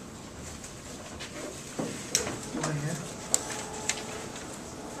 Go ahead.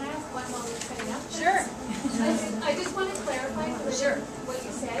 Can I ask one while we're setting up? Sure. I just want to clarify what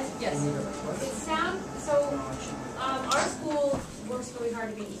you said. Yes. It sounds, so, our school works really hard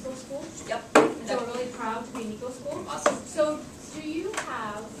to be an eco school. Yep. So we're really proud to be an eco school. Awesome. So do you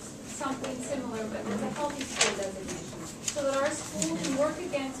have something similar, but with a healthy school designation? So that our school can work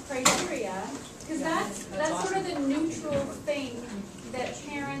against criteria, because that's sort of the neutral thing that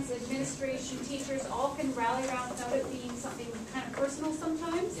parents, administration, teachers all can rally around without it being something kind of personal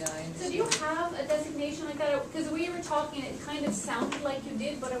sometimes. Yeah, I understand. So do you have a designation like that? Because we were talking, it kind of sounded like you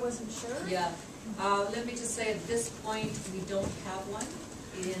did, but I wasn't sure. Yeah. Let me just say at this point, we don't have one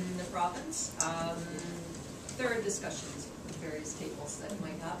in the province. There are discussions with various tables that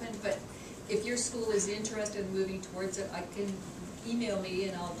might happen, but if your school is interested in moving towards it, I can email me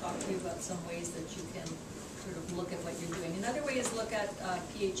and I'll talk to you about some ways that you can sort of look at what you're doing. Another way is look at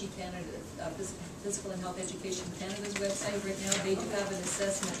PHE Canada, Physical and Health Education Canada's website. Right now they do have an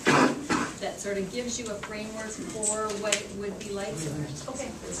assessment that sort of gives you a framework for what it would be like. Okay.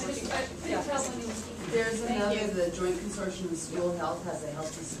 I couldn't tell when you were speaking. There's Thank another, you. the Joint Consortium of School Health has a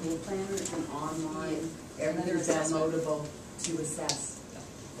Healthy School Planner. It's an online, everything's downloadable to assess.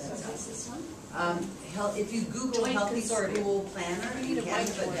 So what's this one? If you Google Joint Healthy Consortium. School Planner, You need you a can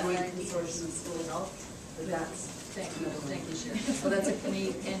whiteboard put down Joint there. Consortium of School Health, but that's, Thank you, Sharon. So that's a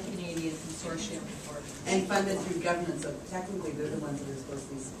Canadian consortium for. and funded through government, so technically they're the ones that are supposed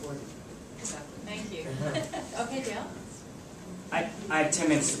to be supported. Exactly. Thank you. Okay, Dale? I have 10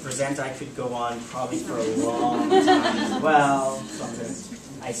 minutes to present. I could go on probably for a long time as well.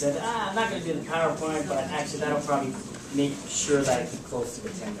 I said, I'm not going to do the PowerPoint, but actually that'll probably make sure that I keep close to the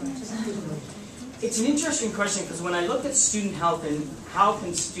 10 minutes. It's an interesting question because when I look at student health and how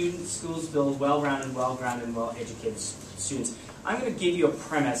can schools build well-rounded, well-educated students, I'm going to give you a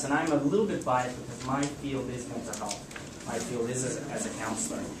premise, and I'm a little bit biased because my field is mental health. My field is as a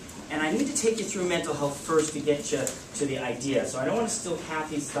counselor. And I need to take you through mental health first to get you to the idea. So I don't want to steal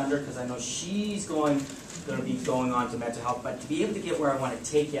Kathy's thunder because I know she's going to be going on to mental health. But to be able to get where I want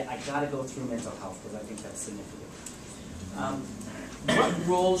to take you, I got to go through mental health because I think that's significant. What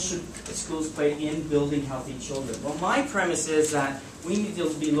role should schools play in building healthy children? Well, my premise is that we need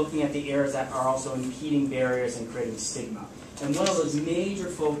to be looking at the areas that are also impeding barriers and creating stigma. And one of those major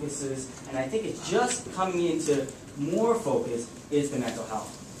focuses, and I think it's just coming into more focus, is the mental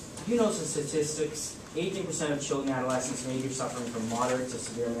health. You know some statistics. 18% of children and adolescents may be suffering from moderate to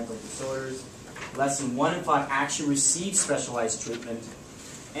severe mental disorders. Less than 1 in 5 actually receive specialized treatment.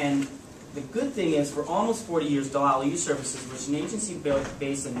 And the good thing is, for almost 40 years, Delisle Youth Services, which is an agency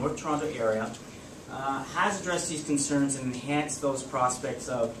based in the North Toronto area, has addressed these concerns and enhanced those prospects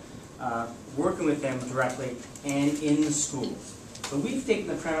of working with them directly and in the schools. So we've taken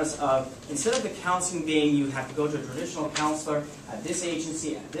the premise of, instead of the counseling being you have to go to a traditional counselor at this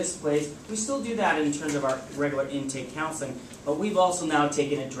agency, at this place, we still do that in terms of our regular intake counseling, but we've also now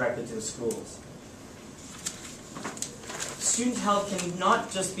taken it directly to the schools. Student health can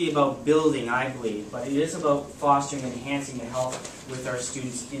not just be about building, I believe, but it is about fostering and enhancing the health with our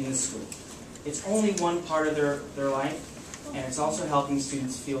students in the school. It's only one part of their life, and it's also helping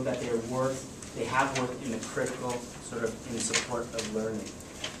students feel that they have worth in the critical sort of in support of learning.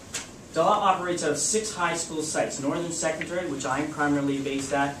 Delisle operates out of 6 high school sites: Northern Secondary, which I'm primarily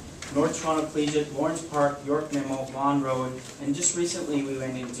based at, North Toronto Collegiate, Lawrence Park, York Nemo, Vaughan Road, and just recently we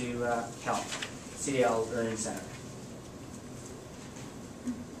went into CAL, CDL Learning Center.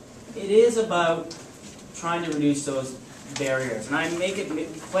 It is about trying to reduce those barriers, and I make it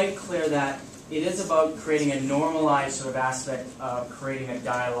quite clear that it is about creating a normalized sort of aspect of creating a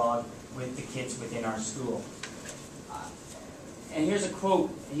dialogue with the kids within our school. And here's a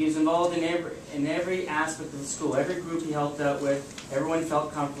quote: he was involved in every aspect of the school. Every group he helped out with, everyone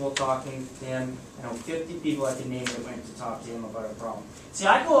felt comfortable talking to him. 50 people I can name that went to talk to him about a problem. See,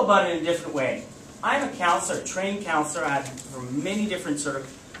 I go about it in a different way. I'm a counselor, trained counselor. I have for many different sort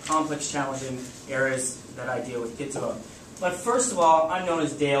of complex, challenging areas that I deal with kids about. But first of all, I'm known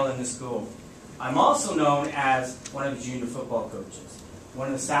as Dale in the school. I'm also known as one of the junior football coaches, one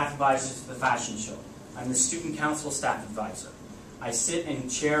of the staff advisors to the fashion show. I'm the student council staff advisor. I sit and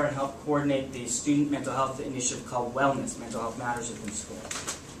chair and help coordinate the student mental health initiative called Wellness, Mental Health Matters within school.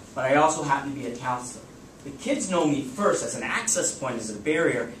 But I also happen to be a counselor. The kids know me first as an access point, as a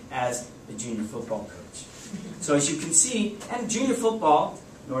barrier, as the junior football coach. So as you can see, and junior football,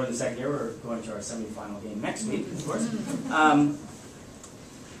 Northern Secondary, we're going to our semi-final game next week, of course.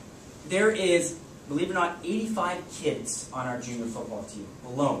 There is, believe it or not, 85 kids on our junior football team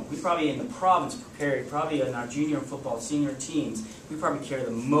alone. We probably in the province probably in our junior football senior teams, we probably carry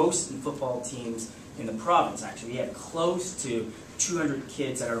the most in football teams in the province, actually. We have close to 200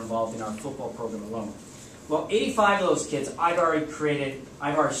 kids that are involved in our football program alone. Well, 85 of those kids, I've already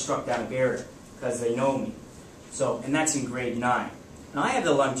struck down a barrier because they know me. So, and that's in grade 9. And I have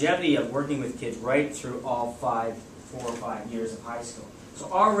the longevity of working with kids right through all 4 or 5 years of high school. So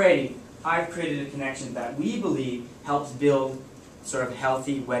already, I've created a connection that we believe helps build sort of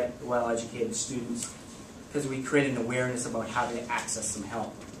healthy, well-educated students, because we create an awareness about how to access some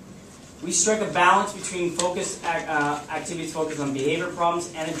help. We strike a balance between activities focused on behavior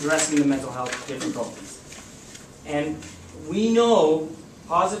problems and addressing the mental health difficulties. And we know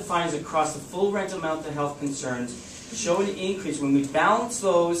positive findings across the full range of mental health concerns show an increase. When we balance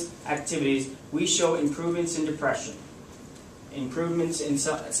those activities, we show improvements in depression, improvements in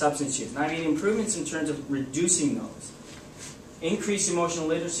substance use. And I mean improvements in terms of reducing those. Increased emotional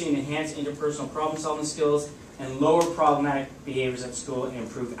literacy and enhanced interpersonal problem-solving skills, and lower problematic behaviors at school and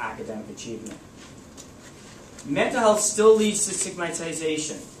improve academic achievement. Mental health still leads to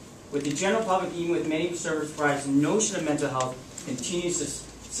stigmatization. With the general public, even with many service providers, the notion of mental health continues to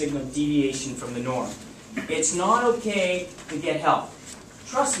signal deviation from the norm. It's not okay to get help.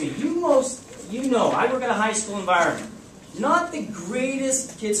 Trust me, you know, I work in a high school environment. Not the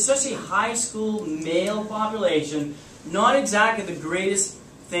greatest kids, especially high school male population, not exactly the greatest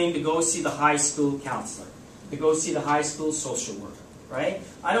thing to go see the high school counselor, to go see the high school social worker, right?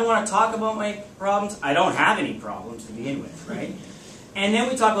 I don't want to talk about my problems. I don't have any problems to begin with, right? And then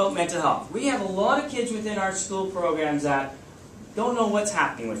we talk about mental health. We have a lot of kids within our school programs that don't know what's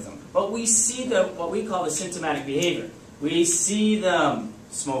happening with them. But we see what we call the symptomatic behavior. We see them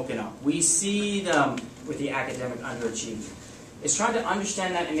smoking up. We see them with the academic underachievement. It's trying to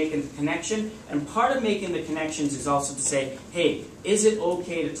understand that and make a connection. And part of making the connections is also to say, hey, is it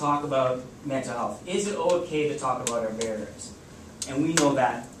okay to talk about mental health? Is it okay to talk about our barriers? And we know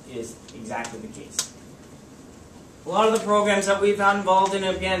that is exactly the case. A lot of the programs that we've got involved in,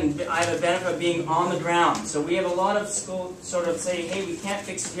 again, I have a benefit of being on the ground. So we have a lot of schools sort of say, hey, we can't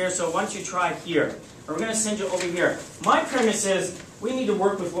fix it here, so why don't you try here? Or we're going to send you over here. My premise is we need to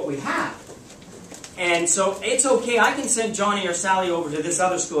work with what we have. And so it's okay, I can send Johnny or Sally over to this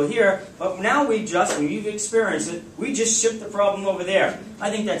other school here, but now and you've experienced it, we just ship the problem over there.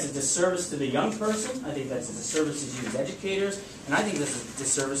 I think that's a disservice to the young person, I think that's a disservice to you as educators, and I think that's a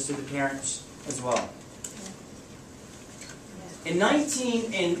disservice to the parents as well. In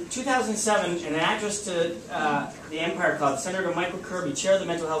 2007, an address to the Empire Club, Senator Michael Kirby, chair of the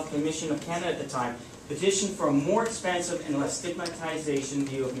Mental Health Commission of Canada at the time, petitioned for a more expansive and less stigmatization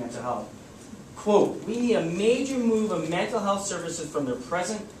view of mental health. Quote, we need a major move of mental health services from their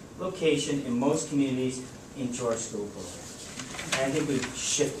present location in most communities into our school program. And I think we've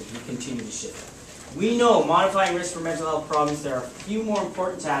shifted, we continue to shift. We know modifying risk for mental health problems, there are a few more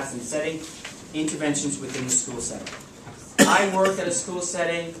important tasks than setting interventions within the school setting. I work at a school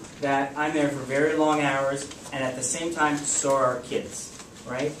setting that I'm there for very long hours, and at the same time, so are our kids,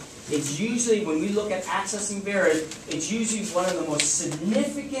 right? It's usually, when we look at accessing barriers, it's usually one of the most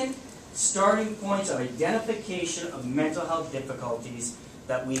significant starting points of identification of mental health difficulties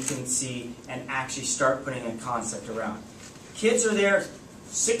that we can see and actually start putting a concept around. Kids are there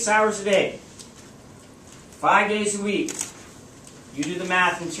 6 hours a day, 5 days a week. You do the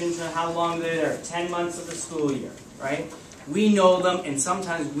math in terms of how long they're there, 10 months of the school year, right? We know them, and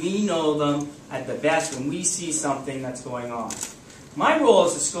sometimes we know them at the best when we see something that's going on. My role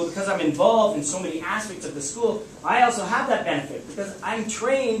as a school, because I'm involved in so many aspects of the school, I also have that benefit because I'm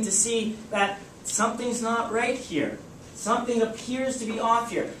trained to see that something's not right here. Something appears to be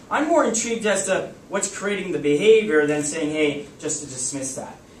off here. I'm more intrigued as to what's creating the behavior than saying, hey, just to dismiss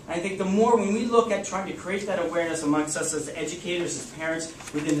that. And I think the more when we look at trying to create that awareness amongst us as educators, as parents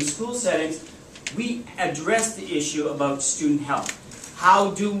within the school settings, we address the issue about student health.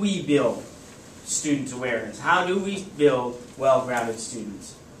 How do we build student awareness? How do we build well-grounded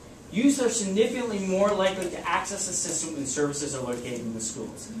students? Youth are significantly more likely to access assistance when services are located in the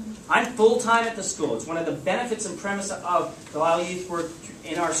schools. I'm full-time at the school. It's one of the benefits and premise of Delisle Youth work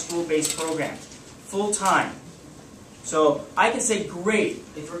in our school-based program. Full-time. So I can say, great,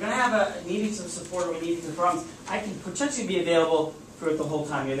 if we're going to have needing some support or needing some problems, I can potentially be available for the whole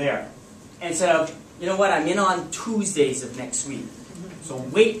time you're there. And so, you know what, I'm in on Tuesdays of next week. So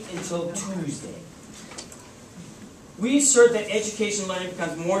wait until Tuesday. We assert that education learning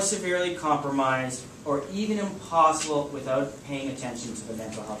becomes more severely compromised or even impossible without paying attention to the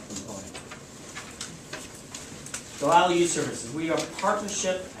mental health component. Delisle Youth Services, we are a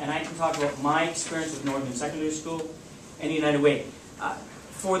partnership, and I can talk about my experience with Northern Secondary School and United Way.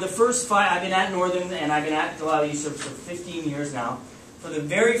 For the first 5, I've been at Northern and I've been at Delisle Youth Services for 15 years now. For the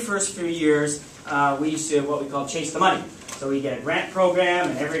very first few years, we used to what we call chase the money. So we get a grant program,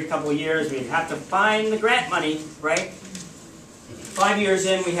 and every couple of years we'd have to find the grant money, right? 5 years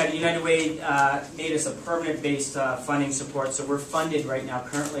in, we had United Way made us a permanent-based funding support, so we're funded right now.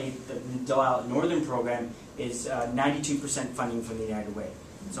 Currently, the Delisle Northern program is 92% funding from the United Way.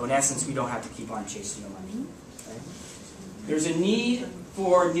 So in essence, we don't have to keep on chasing the money. Right? There's a need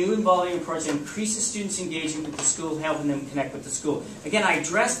for new involving approach that increases students' engagement with the school, helping them connect with the school. Again, I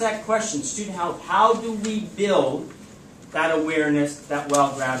addressed that question, student health. How do we build that awareness, that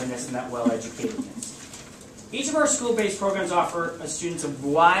well-groundedness, and that well-educatedness? Each of our school-based programs offer students a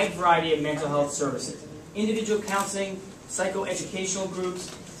wide variety of mental health services. Individual counseling, psychoeducational groups,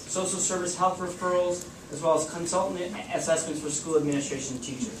 social service health referrals, as well as consultant assessments for school administration and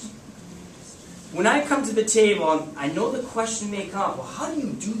teachers. When I come to the table, I know the question may come up, well, how do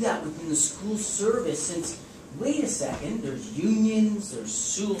you do that within the school service since, wait a second, there's unions, there's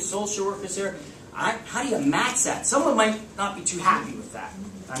social workers there. How do you match that? Someone might not be too happy with that.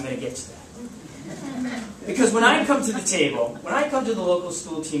 I'm going to get to that. Because when I come to the table, when I come to the local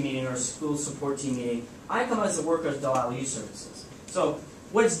school team meeting or school support team meeting, I come as a worker of Delisle Youth Services. So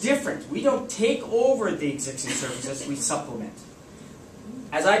what's different? We don't take over the existing services, we supplement.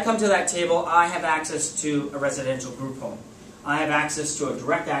 As I come to that table, I have access to a residential group home. I have access to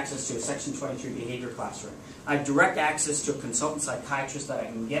direct access to a Section 23 behavior classroom. I have direct access to a consultant psychiatrist that I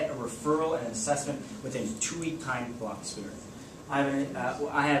can get a referral and an assessment within a 2-week time block period.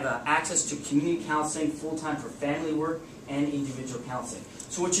 I have access to community counseling full-time for family work and individual counseling.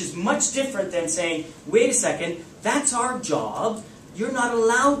 So which is much different than saying, wait a second, that's our job, you're not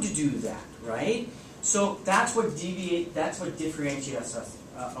allowed to do that, right? So that's what differentiates us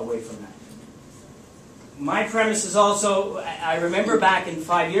away from that. My premise is also, I remember back in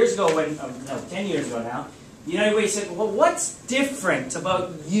 5 years ago, 10 years ago now, United Way said, well, what's different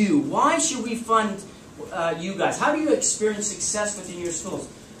about you? Why should we fund you guys? How do you experience success within your schools?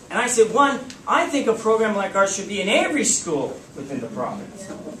 And I said, one, I think a program like ours should be in every school within the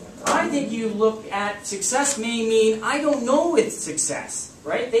province. I think you look at success may mean, I don't know it's success,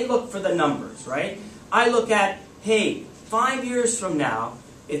 right? They look for the numbers, right? I look at, hey, 5 years from now,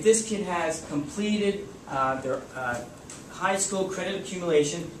 if this kid has completed their high school credit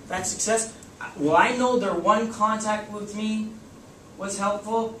accumulation, that's success. Will I know their one contact with me was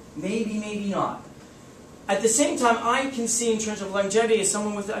helpful? Maybe, maybe not. At the same time, I can see in terms of longevity as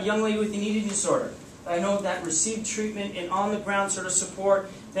someone with a young lady with an eating disorder. I know that received treatment and on-the-ground sort of support,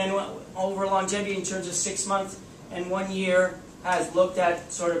 then over longevity in terms of 6 months and 1 year, has looked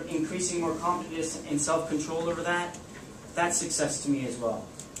at sort of increasing more confidence and self-control over that. That's success to me as well.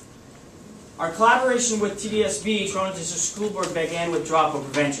 Our collaboration with TDSB, Toronto District School Board, began with dropout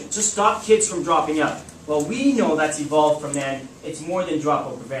prevention. To stop kids from dropping out. Well, we know that's evolved from then. It's more than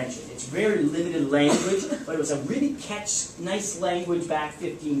dropout prevention. It's very limited language, but it was a really nice language back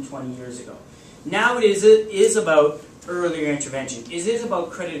 15, 20 years ago. Now it is about earlier intervention. It is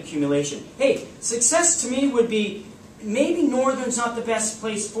about credit accumulation. Hey, success to me would be, maybe Northern's not the best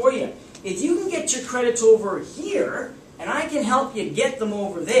place for you. If you can get your credits over here, and I can help you get them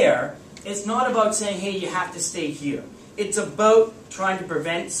over there, it's not about saying, hey, you have to stay here. It's about trying to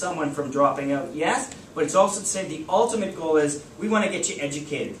prevent someone from dropping out, yes, but it's also to say the ultimate goal is we want to get you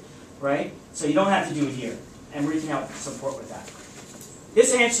educated, right? So you don't have to do it here, and we can help support with that.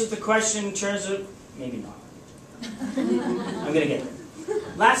 This answers the question in terms of, maybe not. I'm going to get there.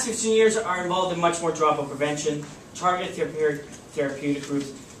 Last 15 years are involved in much more dropout prevention, targeted therapeutic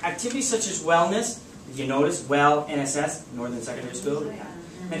groups, activities such as wellness, if you notice, WELL, NSS, Northern Secondary School,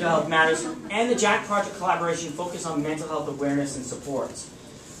 Mental Health Matters, and the Jack Project collaboration focus on mental health awareness and supports.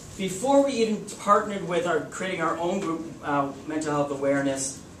 Before we even partnered with creating our own group, Mental Health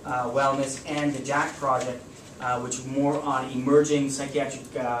Awareness, Wellness, and the Jack Project, which was more on emerging psychiatric,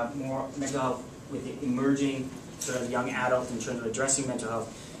 more mental health with emerging sort of young adults in terms of addressing mental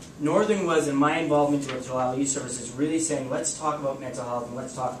health. Northern was, in my involvement with Delisle Youth Services, really saying, let's talk about mental health and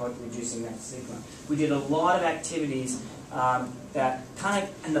let's talk about reducing that stigma. We did a lot of activities that kind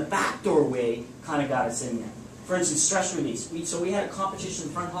of, in the backdoor way, kind of got us in there. For instance, stress release. So we had a competition in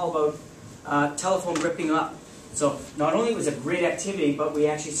the front hall about telephone ripping up. So not only was it a great activity, but we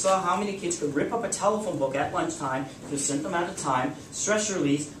actually saw how many kids could rip up a telephone book at lunchtime for a certain amount of time, stress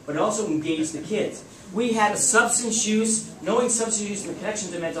release, but also engage the kids. We had a substance use, knowing substance use and the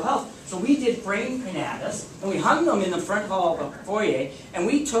connection to mental health. So we did brain pinatas, and we hung them in the front hall of the foyer, and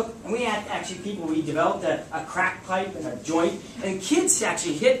we had actually people, we developed a crack pipe and a joint, and kids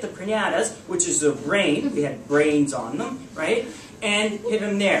actually hit the pinatas, which is the brain, we had brains on them, right, and hit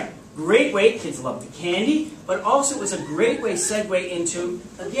them there. Great way, kids love the candy, but also it was a great way segue into,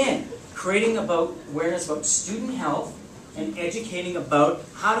 again, creating about awareness about student health and educating about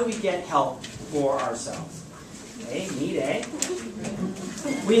how do we get help for ourselves. Okay, neat, eh?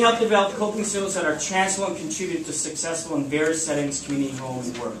 We help develop coping skills that are transformative and contribute to successful in various settings, community, home,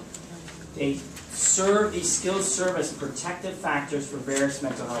 and work. These skills serve as protective factors for various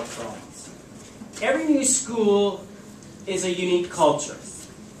mental health problems. Every new school is a unique culture.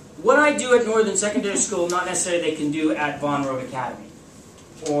 What I do at Northern Secondary School, not necessarily they can do at Vaughan Road Academy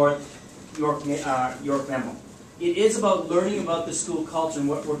or York Memo. It is about learning about the school culture and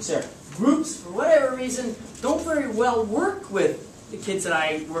what works there. Groups, for whatever reason, don't very well work with the kids that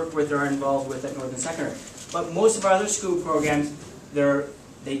I work with or are involved with at Northern Secondary. But most of our other school programs,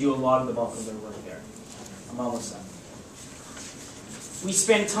 they do a lot of the bulk of their work there. I'm almost done. We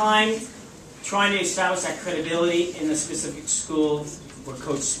spend time trying to establish that credibility in the specific school. We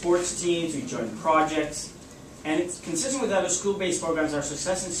coach sports teams, we join projects, and it's consistent with other school-based programs. Our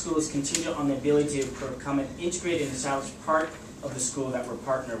success in school is contingent on the ability to become an integrated and established part of the school that we're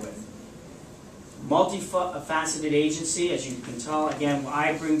partnered with. Multifaceted agency, as you can tell, again, what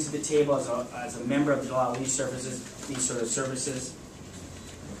I bring to the table as a member of the Delisle Youth Services, these sort of services.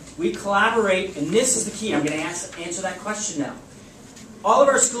 We collaborate, and this is the key. I'm going to answer that question now. All of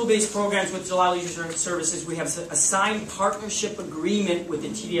our school-based programs with Delisle Youth Services, we have a signed partnership agreement with the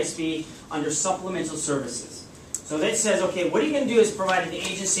TDSB under supplemental services. So that says, okay, what are you going to do is provide an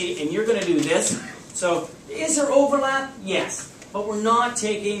agency, and you're going to do this. So is there overlap? Yes. But we're not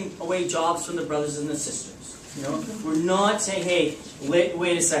taking away jobs from the brothers and the sisters. You know? We're not saying, hey,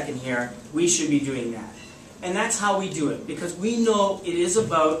 wait a second here, we should be doing that. And that's how we do it, because we know it is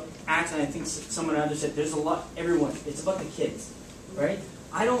about acting. I think someone else said, there's a lot, everyone, it's about the kids. Right?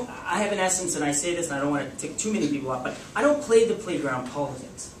 I have an essence, and I say this, and I don't want to take too many people up, but I don't play the playground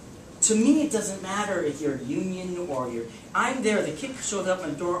politics. To me, it doesn't matter if you're a union or I'm there, the kid shows up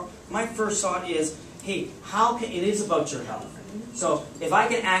at the door, my first thought is, hey, it is about your health. So if I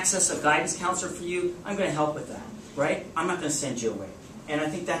can access a guidance counselor for you, I'm going to help with that, right? I'm not going to send you away. And I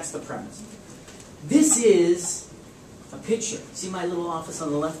think that's the premise. This is a picture. See my little office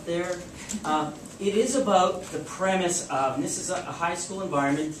on the left there? It is about the premise of, and this is a high school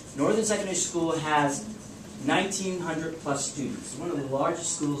environment. Northern Secondary School has 1,900 plus students. It's one of the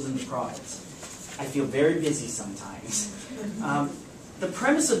largest schools in the province. I feel very busy sometimes. The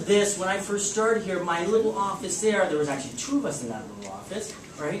premise of this, when I first started here, my little office there was actually 2 of us in that little office,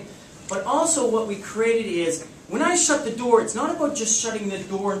 right? But also what we created is, when I shut the door, it's not about just shutting the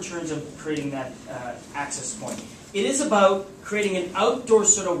door in terms of creating that access point. It is about creating an outdoor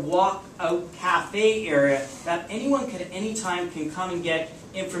sort of walk-out cafe area that anyone can at any time can come and get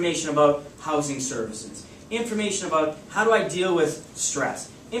information about housing services, information about how do I deal with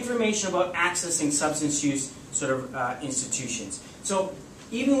stress, information about accessing substance use sort of institutions. So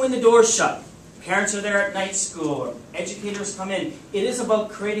even when the door's shut, parents are there at night school, or educators come in, it is about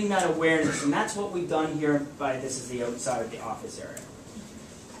creating that awareness, and that's what we've done here this is the outside of the office area.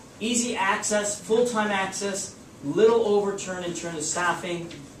 Easy access, full-time access, little overturn in terms of staffing,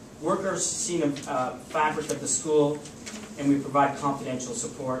 workers see the fabric of the school, and we provide confidential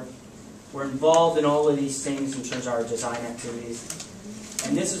support. We're involved in all of these things in terms of our design activities.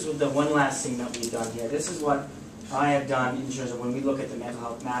 And this is the one last thing that we've done here. This is what I have done in terms of when we look at the mental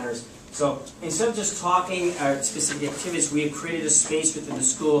health matters. So instead of just talking specific activities, we have created a space within the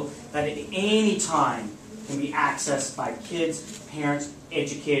school that at any time can be accessed by kids, parents,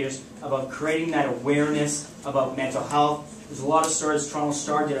 educators, about creating that awareness about mental health. There's a lot of stories. Toronto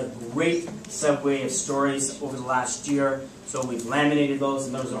Star did a great subway of stories over the last year. So we've laminated those,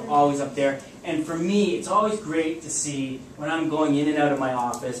 and those are always up there. And for me, it's always great to see, when I'm going in and out of my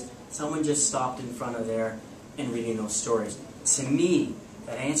office, someone just stopped in front of there and reading those stories. To me,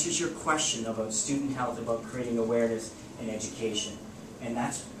 that answers your question about student health, about creating awareness and education. And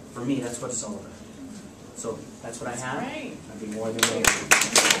that's, for me, that's what it's all about. So that's what I have. Right. I'd be more than willing.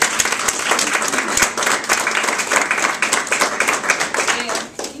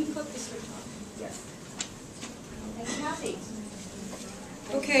 Can you put this switch on? Yes. Thanks, Kathy.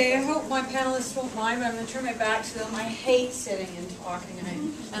 Okay, I hope my panelists won't mind, but I'm going to turn my back to them. I hate sitting and talking,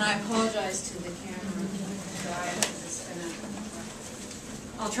 and I apologize to the camera.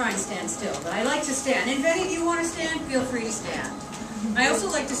 I'll try and stand still, but I like to stand. If any of you want to stand, feel free to stand. I also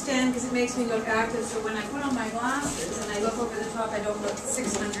like to stand because it makes me look active, so when I put on my glasses and I look over the top, I don't look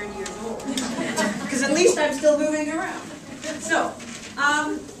 600 years old. Because at least I'm still moving around. So,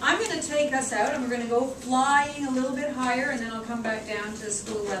 I'm going to take us out, and we're going to go flying a little bit higher, and then I'll come back down to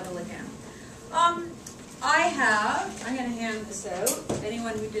school level again. I'm going to hand this out,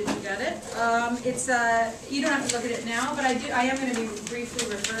 anyone who didn't get it. You don't have to look at it now, but I am going to be briefly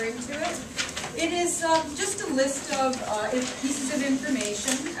referring to it. It is just a list of pieces of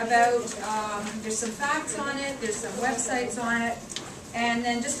information about, there's some facts on it, there's some websites on it, and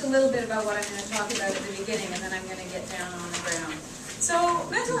then just a little bit about what I'm going to talk about at the beginning, and then I'm going to get down on the ground. So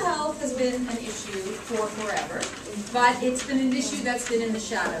mental health has been an issue for forever, but it's been an issue that's been in the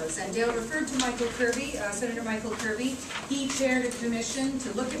shadows. And Dale referred to Michael Kirby, Senator Michael Kirby. He chaired a commission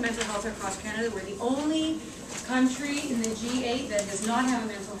to look at mental health across Canada. We're the only country in the G8 that does not have a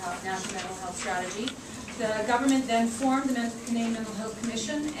national mental health strategy. The government then formed the Canadian Mental Health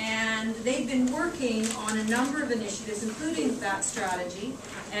Commission, and they've been working on a number of initiatives, including that strategy.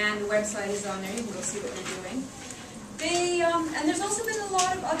 And the website is on there. You can go see what they're doing. And there's also been a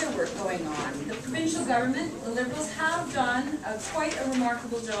lot of other work going on. The provincial government, the Liberals, have done quite a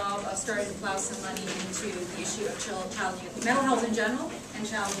remarkable job of starting to plow some money into the issue of child and youth mental health in general, and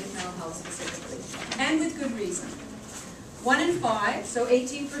child and youth mental health specifically, and with good reason. 1 in 5, so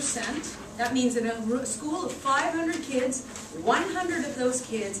 18%. That means in a school of 500 kids, 100 of those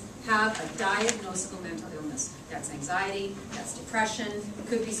kids have a diagnosable mental illness. That's anxiety, that's depression, it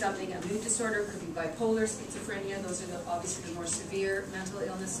could be something, a mood disorder, it could be bipolar, schizophrenia, those are obviously the more severe mental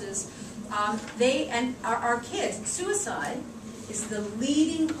illnesses. Our kids, suicide is the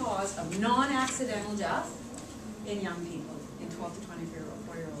leading cause of non-accidental death in young people, in 12 to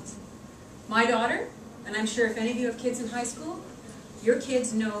 24-year-olds. My daughter, and I'm sure if any of you have kids in high school, your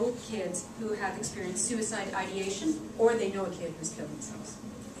kids know kids who have experienced suicide ideation, or they know a kid who's killed themselves.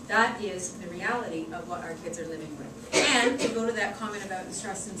 That is the reality of what our kids are living with. And to go to that comment about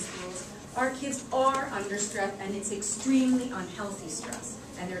stress in schools, our kids are under stress, and it's extremely unhealthy stress,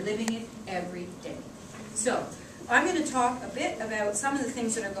 and they're living it every day. So, I'm going to talk a bit about some of the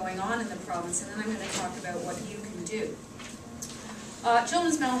things that are going on in the province, and then I'm going to talk about what you can do.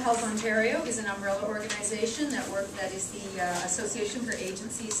 Children's Mental Health Ontario is an umbrella organization that is the association for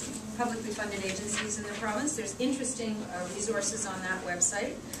agencies, publicly funded agencies in the province. There's interesting resources on that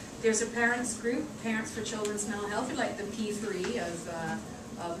website. There's a parents group, Parents for Children's Mental Health, like the P3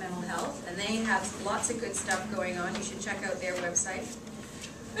 of mental health, and they have lots of good stuff going on. You should check out their website.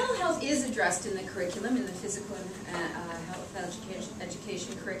 Mental health is addressed in the curriculum, in the physical and health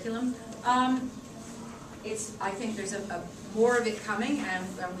education curriculum. I think there's more of it coming, and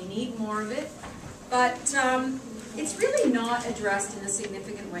we need more of it. But it's really not addressed in a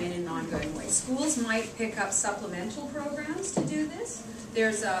significant way and in an ongoing way. Schools might pick up supplemental programs to do this.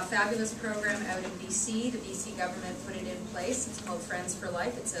 There's a fabulous program out in BC. The BC government put it in place. It's called Friends for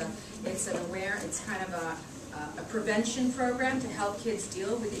Life. It's kind of a prevention program to help kids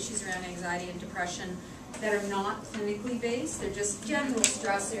deal with issues around anxiety and depression that are not clinically based. They're just general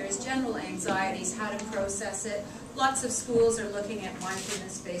stressors, general anxieties, how to process it. Lots of schools are looking at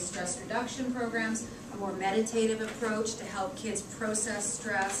mindfulness-based stress reduction programs, a more meditative approach to help kids process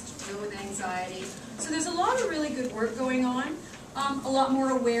stress, to deal with anxiety. So there's a lot of really good work going on. A lot more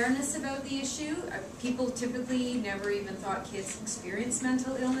awareness about the issue. People typically never even thought kids experienced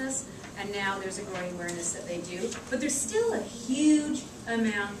mental illness, and now there's a growing awareness that they do. But there's still a huge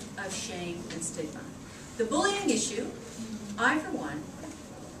amount of shame and stigma. The bullying issue, for one,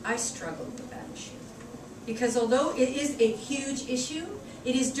 I struggle with that issue. Because although it is a huge issue,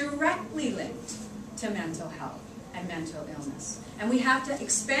 it is directly linked to mental health and mental illness. And we have to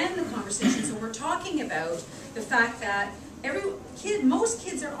expand the conversation. So we're talking about the fact that most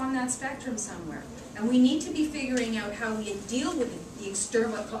kids are on that spectrum somewhere. And we need to be figuring out how we deal with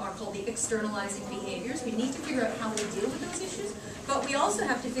what are called the externalizing behaviors. We need to figure out how we deal with those issues. But we also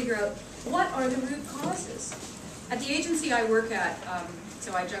have to figure out what are the root causes. At the agency I work at,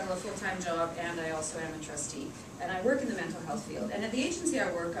 so I juggle a full-time job and I also am a trustee. And I work in the mental health field. And at the agency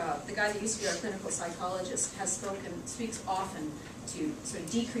I work, the guy that used to be our clinical psychologist speaks often to sort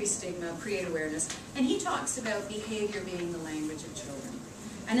of decrease stigma, create awareness. And he talks about behavior being the language of children.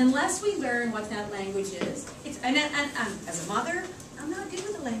 And unless we learn what that language is, and as a mother, I'm not good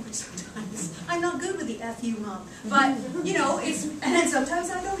with the language sometimes. I'm not good with the F you, Mom. But, you know, and then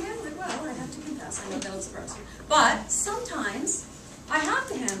sometimes I don't handle it well. I have to confess. I know that'll surprise you. But sometimes I have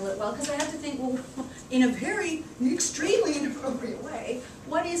to handle it well because I have to think, well, in a very extremely inappropriate way,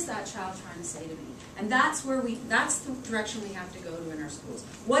 what is that child trying to say to me? And that's the direction we have to go to in our schools.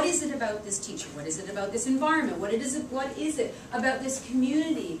 What is it about this teacher? What is it about this environment? What is it about this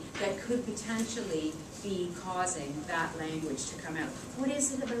community that could potentially be causing that language to come out? What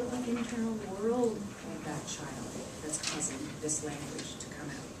is it about the internal world of that child that's causing this language to come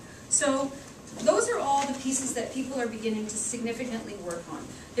out? So those are all the pieces that people are beginning to significantly work on.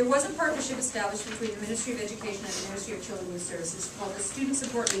 There was a partnership established between the Ministry of Education and the Ministry of Children and Youth Services called the Student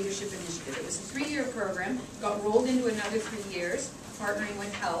Support Leadership Initiative. It was a 3-year program, got rolled into another 3 years, partnering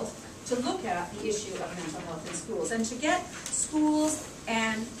with health, to look at the issue of mental health in schools and to get schools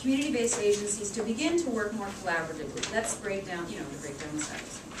and community-based agencies to begin to work more collaboratively. Let's break down, to break down the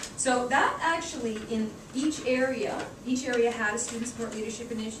silos. So that actually, in each area had a student support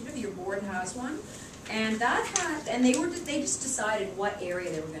leadership initiative. Your board has one, and they just decided what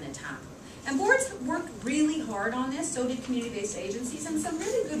area they were going to tackle. And boards worked really hard on this. So did community-based agencies, and some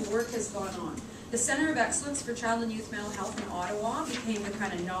really good work has gone on. The Center of Excellence for Child and Youth Mental Health in Ottawa became the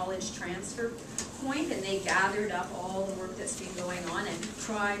kind of knowledge transfer point, and they gathered up all the work that's been going on and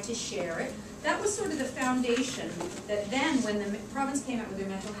tried to share it. That was sort of the foundation that then, when the province came out with their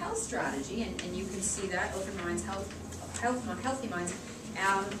mental health strategy, and you can see that, Open Minds, Healthy Minds,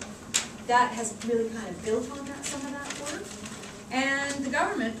 that has really kind of built on that, some of that work. And the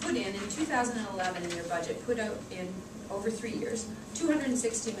government put in 2011 in their budget, put out in over 3 years,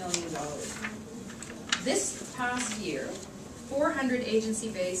 $260 million. This past year, 400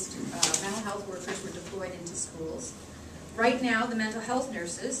 agency-based mental health workers were deployed into schools. Right now, the mental health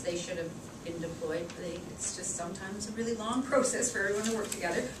nurses, they should have been deployed. It's just sometimes a really long process for everyone to work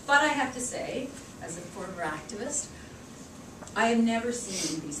together. But I have to say, as a former activist, I have never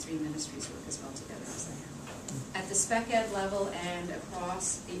seen these three ministries work as well together as they have. At the spec ed level and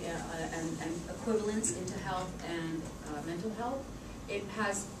across the and equivalents into health and mental health,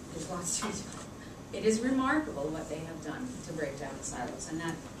 there's lots to do. It is remarkable what they have done to break down the silos, and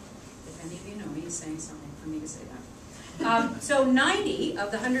that, if any of you know me, is saying something for me to say that. So 90 of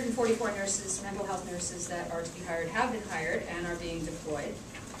the 144 nurses, mental health nurses that are to be hired have been hired and are being deployed.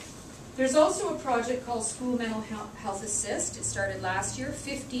 There's also a project called School Mental Health Assist. It started last year.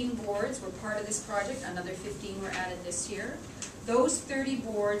 15 boards were part of this project. Another 15 were added this year. Those 30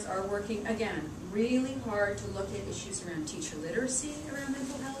 boards are working, again, really hard to look at issues around teacher literacy around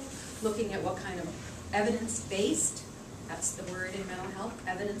mental health, looking at what kind of evidence-based, that's the word in mental health,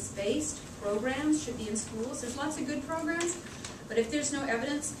 evidence-based programs should be in schools. There's lots of good programs, but if there's no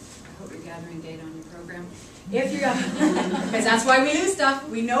evidence, I hope you're gathering data on your program. If you're, because that's why we do stuff.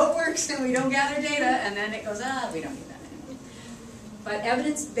 We know it works and we don't gather data, and then it goes, we don't need that anymore. But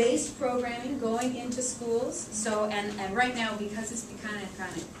evidence-based programming going into schools. So, and right now, because it's kind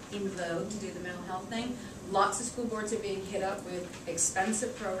of in vogue to do the mental health thing, lots of school boards are being hit up with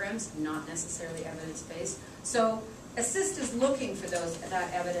expensive programs, not necessarily evidence-based. So Assist is looking for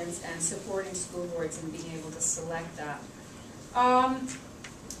that evidence and supporting school boards and being able to select that.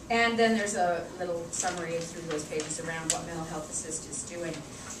 And then there's a little summary through those pages around what Mental Health Assist is doing.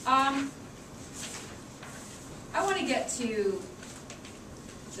 I want to get to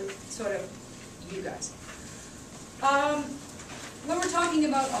the sort of you guys. When we're talking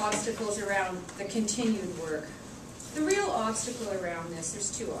about obstacles around the continued work, the real obstacle around this,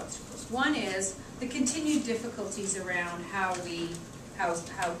 there's two obstacles. One is the continued difficulties around how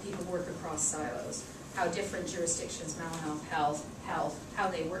people work across silos, how different jurisdictions, mental health, how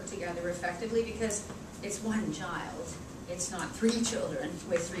they work together effectively, because it's one child. It's not 3 children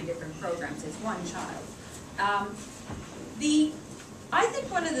with 3 different programs, it's one child. I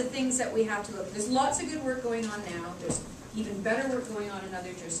think one of the things that we have to look, there's lots of good work going on now, there's even better work going on in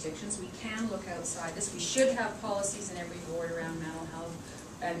other jurisdictions. We can look outside this. We should have policies in every board around mental health,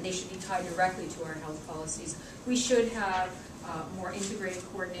 and they should be tied directly to our health policies. We should have more integrated,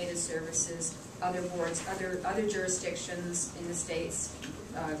 coordinated services. Other boards, other jurisdictions in the States,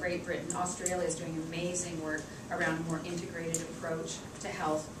 Great Britain, Australia is doing amazing work around a more integrated approach to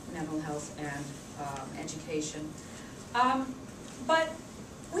health, mental health, and education. But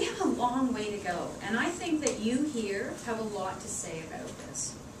we have a long way to go, and I think that you here have a lot to say about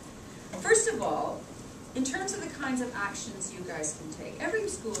this. First of all, in terms of the kinds of actions you guys can take, every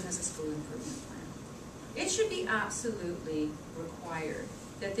school has a school improvement plan. It should be absolutely required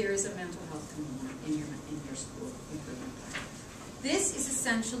that there is a mental health component in your school improvement plan. This is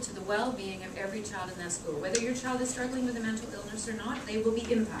essential to the well-being of every child in that school. Whether your child is struggling with a mental illness or not, they will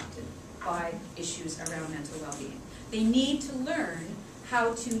be impacted by issues around mental well-being. They need to learn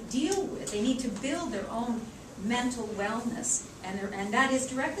how to deal with, they need to build their own mental wellness, and that is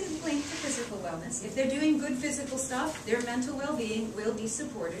directly linked to physical wellness. If they're doing good physical stuff, their mental well-being will be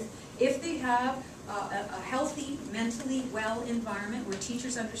supported. If they have a healthy, mentally well environment where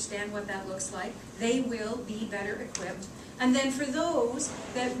teachers understand what that looks like, they will be better equipped. And then for those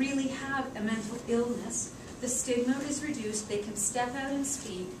that really have a mental illness, the stigma is reduced, they can step out and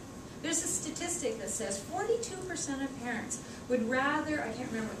speak. There's a statistic that says 42% of parents would rather, I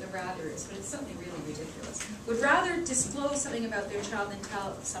can't remember what the rather is, but it's something really ridiculous, would rather disclose something about their child than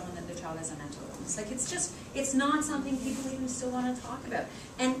tell someone that their child has a mental illness. Like, it's not something people even still want to talk about.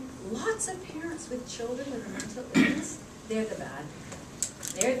 And lots of parents with children with a mental illness, they're the bad.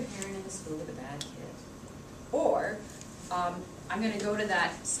 they're the parent in the school with a bad kid. Or, I'm going to go to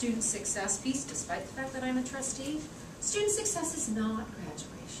that student success piece, despite the fact that I'm a trustee. Student success is not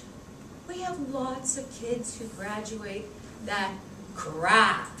graduation. We have lots of kids who graduate that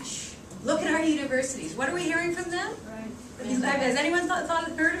crash. Look at our universities. What are we hearing from them? Has anyone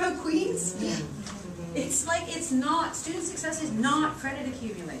heard about Queens? It's like, it's not, student success is not credit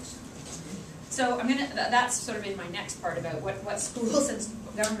accumulation. So that's sort of in my next part about what schools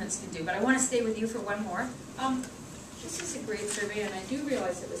and governments can do, but I want to stay with you for one more. This is a great survey, and I do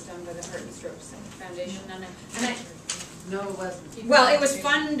realize it was done by the Heart and Stroke Foundation, No, it wasn't. well, it was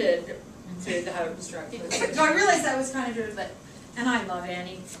funded through the Heart and Stroke Foundation. So I realized that was kind of driven, and I love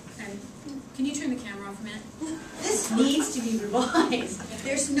Annie. And can you turn the camera off a minute? This needs to be revised.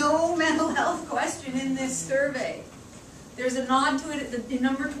 There's no mental health question in this survey. There's a nod to it in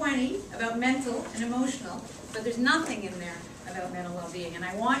number 20 about mental and emotional, but there's nothing in there about mental well-being. And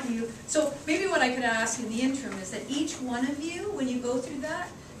I want you, so maybe what I could ask in the interim is that each one of you, when you go through that,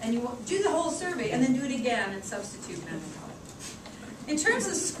 and you do the whole survey, and then do it again and substitute mental health. In terms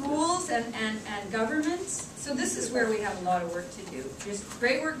of schools and governments, so this is where we have a lot of work to do. There's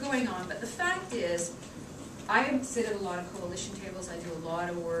great work going on, but the fact is, I sit at a lot of coalition tables. I do a lot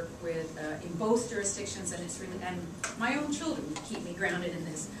of work with in both jurisdictions, and it's really, and my own children keep me grounded in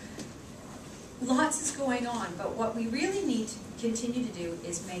this. Lots is going on, but what we really need to continue to do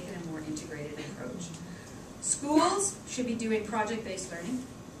is make it a more integrated approach. Schools should be doing project-based learning.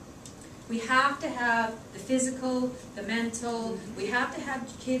 We have to have the physical, the mental. We have to have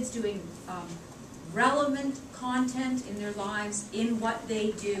kids doing relevant content in their lives in what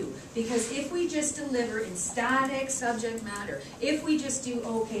they do. Because if we just deliver in static subject matter, if we just do,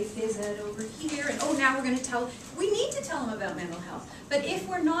 okay, phys ed over here, and oh, now we're going to tell, we need to tell them about mental health. But if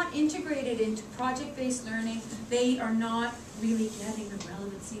we're not integrated into project-based learning, they are not really getting the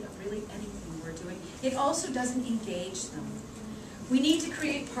relevancy of really anything we're doing. It also doesn't engage them. We need to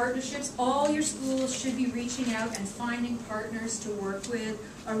create partnerships. All your schools should be reaching out and finding partners to work with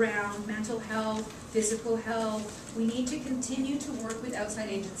around mental health, physical health. We need to continue to work with outside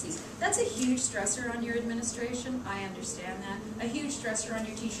agencies. That's a huge stressor on your administration. I understand that. A huge stressor on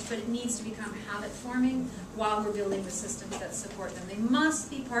your teachers, but it needs to become habit forming while we're building the systems that support them. They must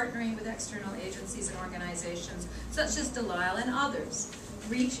be partnering with external agencies and organizations such as Delisle and others.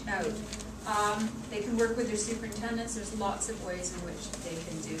 Reach out. They can work with their superintendents. There's lots of ways in which they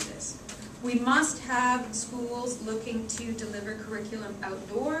can do this. We must have schools looking to deliver curriculum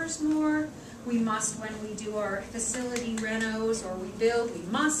outdoors more. We must, when we do our facility renos or we build, we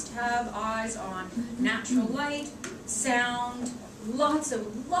must have eyes on natural light, sound,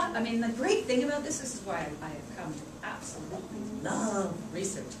 I mean, the great thing about this is why I have come to absolutely love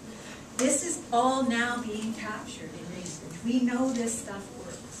research. This is all now being captured in research. We know this stuff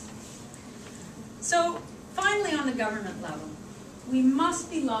works. So, finally on the government level, we must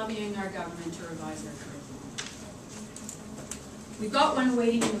be lobbying our government to revise our curriculum. We've got one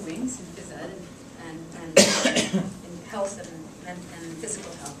waiting in the wings in phys ed and in health and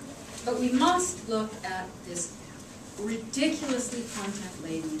physical health. But we must look at this ridiculously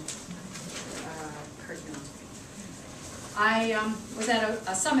content-laden curriculum. I was at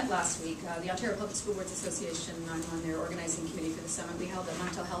a summit last week, the Ontario Public School Boards Association. I'm on their organizing committee for the summit. We held a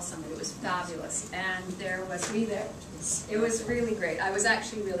mental health summit. It was fabulous, and there was me there. It was really great. I was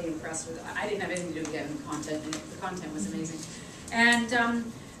actually really impressed with it. I didn't have anything to do with getting the content, and the content was amazing. And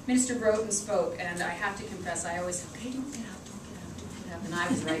Minister Broughton spoke, and I have to confess, I always said, okay, don't get up, and I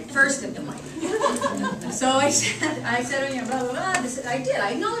was right first at the mic. So I said, oh, yeah, blah, blah, blah. I did.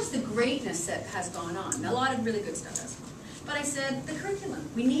 I acknowledged the greatness that has gone on. A lot of really good stuff has gone on. But I said, the curriculum,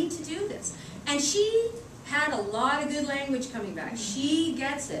 we need to do this. And she had a lot of good language coming back. She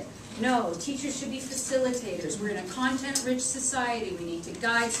gets it. No, teachers should be facilitators. We're in a content-rich society. We need to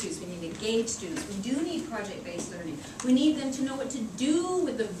guide students. We need to engage students. We do need project-based learning. We need them to know what to do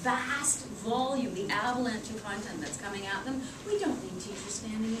with the vast volume, the avalanche of content that's coming at them. We don't need teachers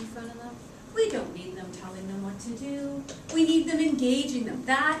standing in front of them. We don't need them telling them what to do. We need them engaging them.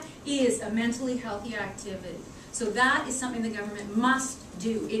 That is a mentally healthy activity. So that is something the government must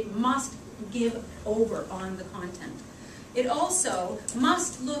do. It must give over on the content. It also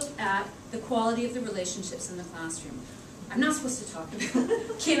must look at the quality of the relationships in the classroom. I'm not supposed to talk about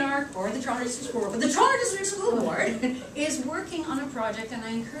KINARC or the Toronto District School Board, but the Toronto District School Board is working on a project, and I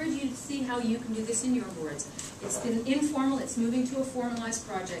encourage you to see how you can do this in your boards. It's been informal, it's moving to a formalized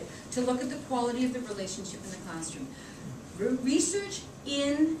project to look at the quality of the relationship in the classroom. Research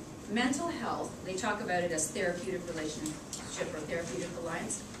in mental health, they talk about it as therapeutic relationship or therapeutic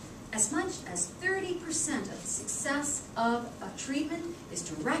alliance. as much as 30% of the success of a treatment is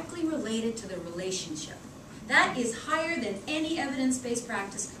directly related to the relationship. That is higher than any evidence-based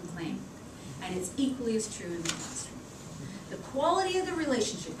practice can claim. And it's equally as true in the classroom. The quality of the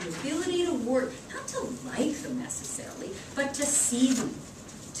relationship, the ability to work, not to like them necessarily, but to see them,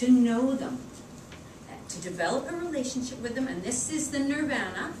 to know them, to develop a relationship with them, and this is the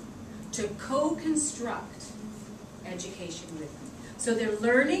nirvana, to co-construct education with them. So they're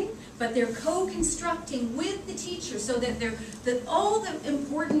learning, but they're co-constructing with the teacher so that all the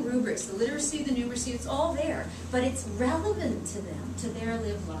important rubrics, the literacy, the numeracy, it's all there, but it's relevant to them, to their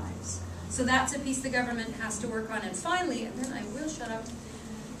lived lives. So that's a piece the government has to work on. And finally, and then I will shut up,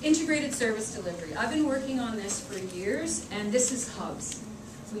 integrated service delivery. I've been working on this for years, and this is hubs.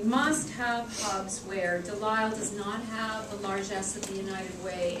 We must have hubs where Delisle does not have the largesse of the United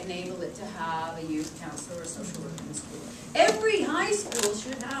Way enable it to have a youth counselor or social worker in the school. Every high school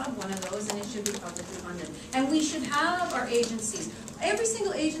should have one of those, and it should be publicly funded. And we should have our agencies. Every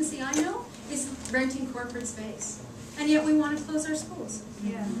single agency I know is renting corporate space. And yet we want to close our schools.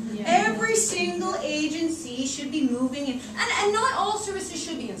 Yeah. Every single agency should be moving in. And not all services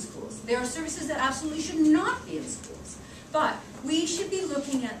should be in schools. There are services that absolutely should not be in schools. But we should be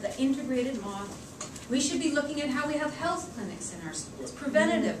looking at the integrated model. We should be looking at how we have health clinics in our schools,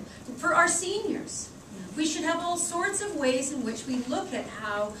 preventative, for our seniors. We should have all sorts of ways in which we look at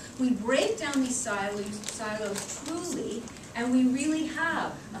how we break down these silos truly, and we really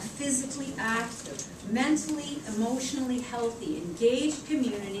have a physically active, mentally, emotionally healthy, engaged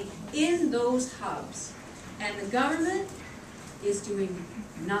community in those hubs. And the government is doing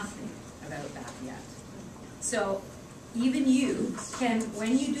nothing about that yet. So even you can,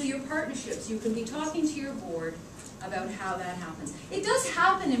 when you do your partnerships, you can be talking to your board about how that happens. It does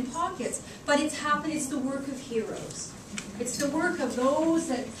happen in pockets, but it's the work of heroes. It's the work of those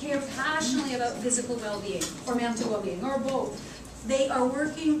that care passionately about physical well-being, or mental well-being, or both. They are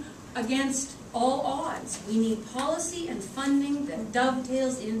working against all odds. We need policy and funding that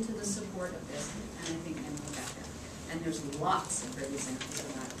dovetails into the support of this, and I think Emma will get there. And there's lots of great examples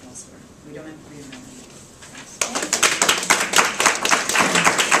of that elsewhere. We don't have to reinvent it.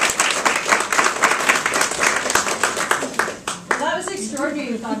 That was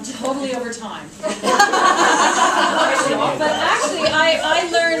extraordinary. We've gone totally over time. But actually, I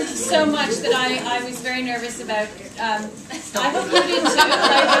learned so much that I was very nervous about. I hope you did too.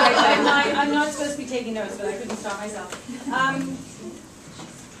 I'm not supposed to be taking notes, but I couldn't stop myself.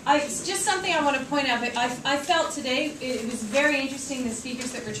 It's just something I want to point out. But I felt today it was very interesting, the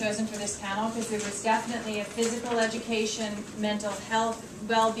speakers that were chosen for this panel, because there was definitely a physical education, mental health,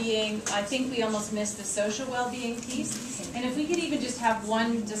 well-being. I think we almost missed the social well-being piece. And if we could even just have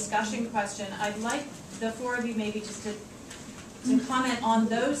one discussion question, I'd like the four of you maybe just to comment on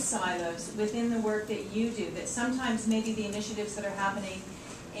those silos within the work that you do, that sometimes maybe the initiatives that are happening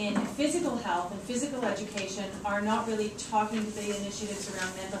in physical health and physical education are not really talking to the initiatives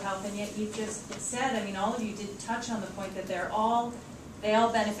around mental health, and yet you just said, I mean, all of you did touch on the point that they all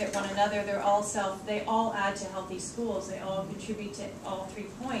benefit one another, they all add to healthy schools, they all contribute to all 3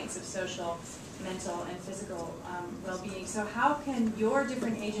 points of social, mental, and physical well-being. So how can your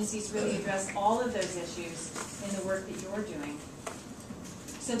different agencies really address all of those issues in the work that you're doing?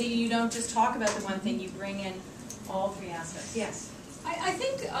 So that you don't just talk about the one thing, you bring in all 3 aspects. Yes? I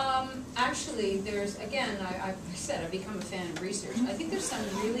think actually there's, again, I said I've become a fan of research. I think there's some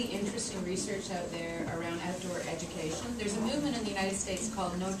really interesting research out there around outdoor education. There's a movement in the United States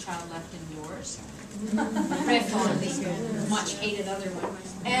called No Child Left Indoors. Read fondly, much hated other one.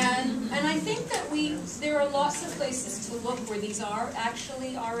 And I think that there are lots of places to look where these are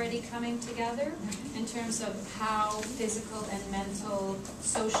actually already coming together in terms of how physical and mental,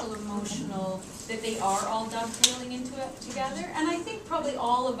 social, emotional, that they are all dovetailing into it together. And I think probably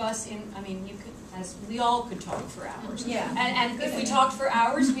all of us we all could talk for hours. Yeah. And if we talked for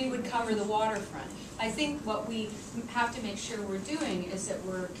hours, we would cover the waterfront. I think what we have to make sure we're doing is that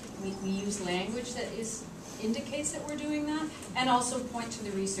we use language that indicates that we're doing that, and also point to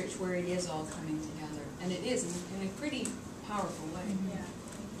the research where it is all coming together. And it is in a pretty powerful way. Yeah.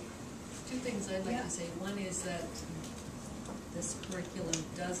 2 things I'd like to say. One is that this curriculum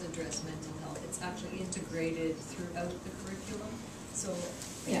does address mental health. It's actually integrated throughout the curriculum. So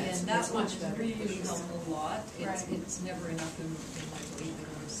again, that much really helps a lot. It's never enough in my belief, and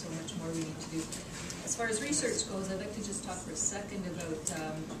there's so much more we need to do. As far as research goes, I'd like to just talk for a second about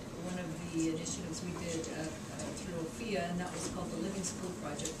one of the initiatives we did through OFIA, and that was called the Living School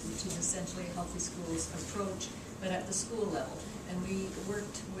Project, which is essentially a healthy schools approach, but at the school level. And we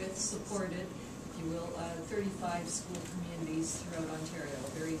supported, if you will, 35 school communities throughout Ontario,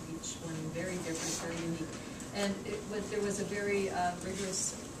 each one very different, very unique. And there was a very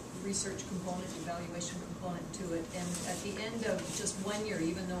rigorous research component, evaluation component to it, and at the end of just 1 year,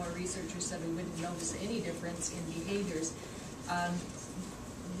 even though our researchers said we wouldn't notice any difference in behaviors,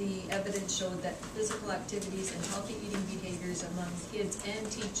 the evidence showed that physical activities and healthy eating behaviors among kids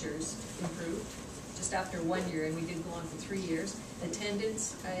and teachers improved just after 1 year, and we did go on for 3 years.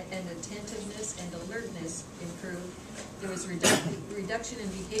 Attendance and attentiveness and alertness improved. There was reduction in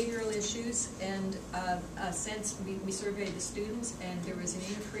behavioral issues, and we surveyed the students, and there was an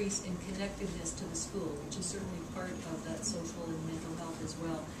increase in connectedness to the school, which is certainly part of that social and mental health as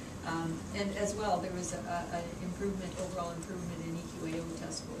well. And as well, there was an overall improvement in EQAO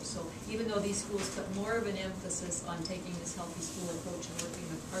test scores. So even though these schools put more of an emphasis on taking this healthy school approach and working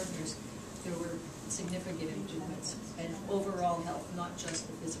with partners, there were significant improvements in overall health, not just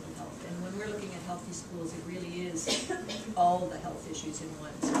the physical health. And when we're looking at healthy schools, it really is all the health issues in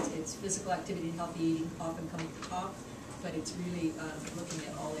one. So it's physical activity and healthy eating often come at the top, but it's really looking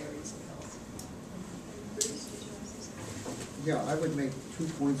at all areas of health. Yeah, I would make 2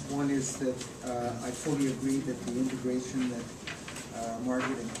 points. One is that I fully agree that the integration that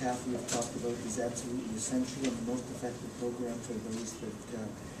Margaret and Kathy have talked about is absolutely essential, and the most effective programs are those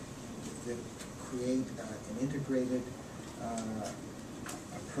that create an integrated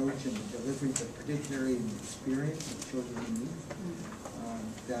approach in the delivery, but particularly in the experience of children in youth.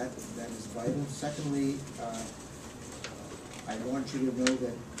 That is vital. Secondly, I want you to know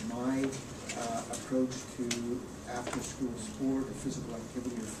that my approach to after-school sport or physical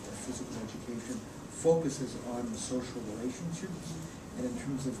activity or physical education focuses on the social relationships, and in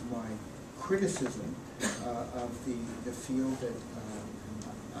terms of my criticism of the field that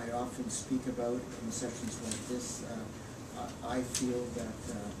I often speak about in sessions like this, I feel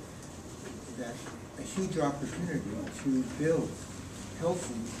that a huge opportunity to build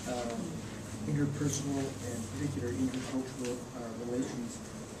healthy interpersonal and particular intercultural relations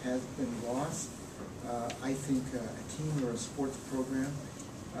has been lost. I think a team or a sports program,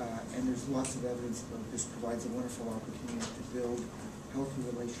 and there's lots of evidence about this, provides a wonderful opportunity to build healthy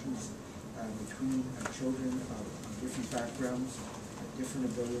relations between children of different backgrounds, different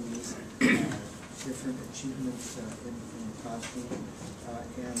abilities, different achievements in the classroom,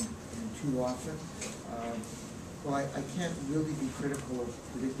 and too often, well, I can't really be critical of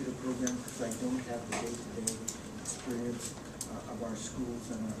particular programs because I don't have the day-to-day experience of our schools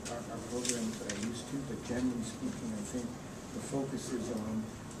and our programs that I used to, but generally speaking, I think the focus is on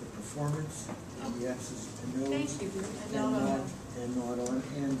the performance, and the X's and O's, and not on.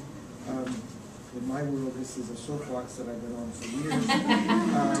 And in my world, this is a soapbox that I've been on for years.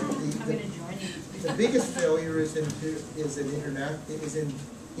 The biggest failure is in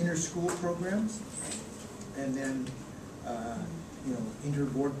inter-school programs, and then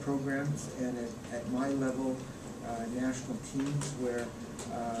inter-board programs, and at my level, national teams, where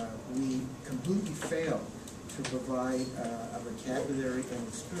we completely fail to provide a vocabulary and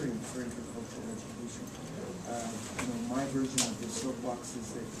experience for intercultural education. My version of the soapbox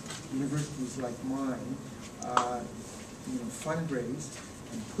is that universities like mine, fundraise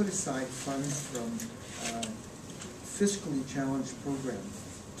and put aside funds from fiscally challenged programs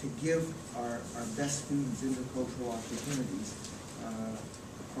to give our best students intercultural opportunities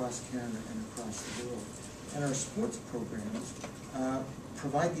across Canada and across the world. And our sports programs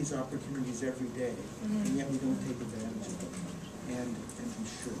provide these opportunities every day, and yet we don't take advantage of them, and we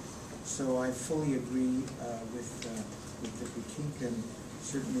should. So I fully agree with the critique, and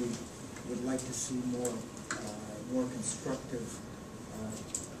certainly would like to see more constructive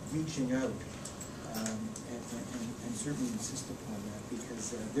reaching out, and certainly insist upon that,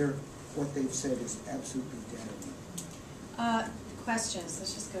 because what they've said is absolutely dead. Questions,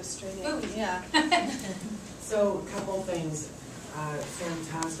 let's just go straight in. Oh. Yeah. So, a couple things.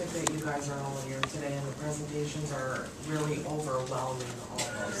 Fantastic that you guys are all here today, and the presentations are really overwhelming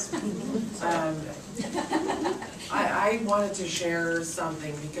almost. I wanted to share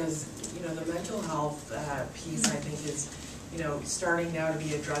something because, the mental health piece, I think, is, starting now to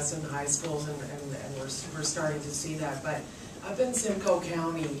be addressed in high schools, and we're starting to see that. But up in Simcoe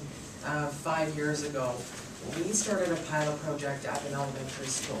County 5 years ago, we started a pilot project at an elementary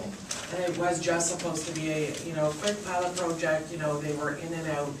school, and it was just supposed to be a quick pilot project. They were in and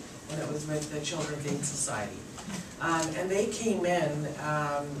out, and it was with the Children's Aid Society, and they came in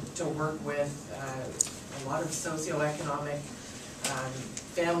to work with a lot of socioeconomic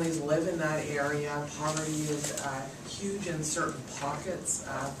families live in that area. Poverty is huge in certain pockets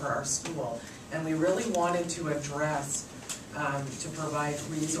for our school, and we really wanted to address to provide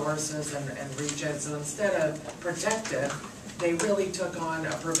resources and reach out. So instead of protective, they really took on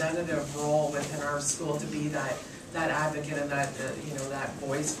a preventative role within our school to be that advocate and that that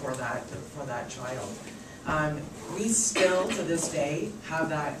voice for that child. We still to this day have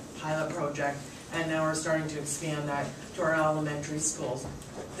that pilot project, and now we're starting to expand that to our elementary schools.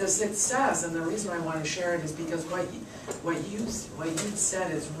 The success, and the reason I want to share it is because what you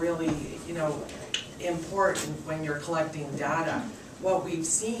said is really important when you're collecting data. What we've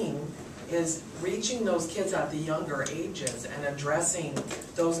seen is reaching those kids at the younger ages and addressing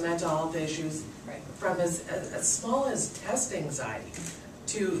those mental health issues from as small as test anxiety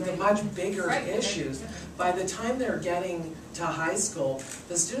to the much bigger issues. By the time they're getting to high school,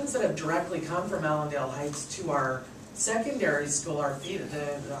 the students that have directly come from Allendale Heights to our secondary school,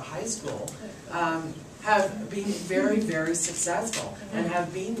 the high school, have been very, very successful and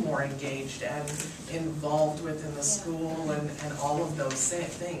have been more engaged and involved within the school and all of those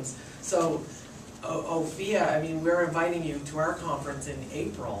things. So, Ophia, I mean, we're inviting you to our conference in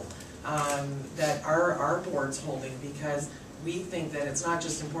April that our board's holding, because we think that it's not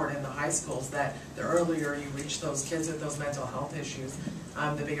just important in the high schools, that the earlier you reach those kids with those mental health issues,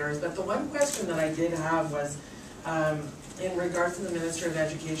 the bigger it is. But the one question that I did have was in regards to the Ministry of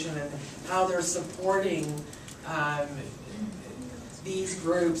Education and how they're supporting these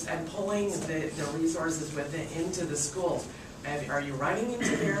groups and pulling the resources into the schools. Are you running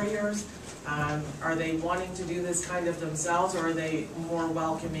into barriers? Are they wanting to do this kind of themselves, or are they more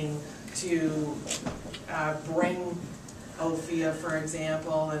welcoming to bring Ophia, for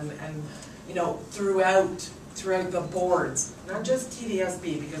example, and throughout the boards, not just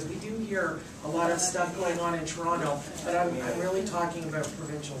TDSB, because we do hear a lot of stuff going on in Toronto, but I'm really talking about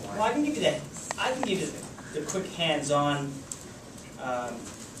provincial wide. Well, I can give you the quick hands-on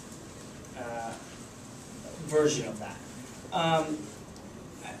version of that.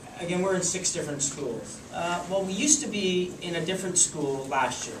 Again, we're in 6 different schools. Well, we used to be in a different school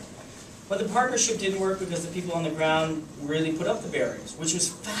last year, but the partnership didn't work because the people on the ground really put up the barriers, which was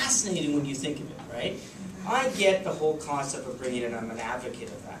fascinating when you think of it, right? I get the whole concept of bringing it, I'm an advocate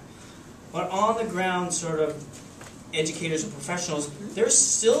of that. But on the ground, sort of, educators and professionals, there's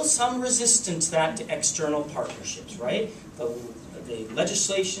still some resistance to that, to external partnerships, right? The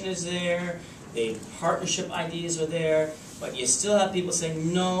legislation is there, the partnership ideas are there, but you still have people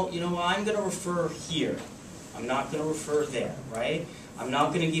saying, no, you know what, I'm going to refer here. I'm not going to refer there, right? I'm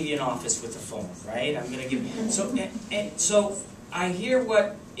not going to give you an office with a phone, right? I'm going to give you... So I hear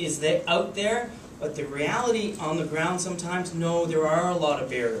what is out there, but the reality on the ground sometimes, no, there are a lot of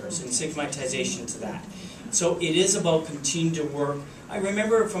barriers and stigmatization to that. So it is about continuing to work. I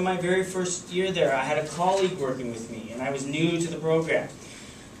remember from my very first year there, I had a colleague working with me, and I was new to the program.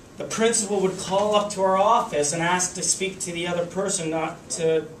 The principal would call up to our office and ask to speak to the other person, not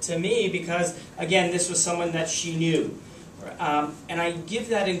to me, because, again, this was someone that she knew. And I give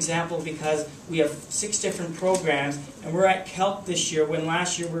that example because we have 6 different programs, and we're at KELP this year, when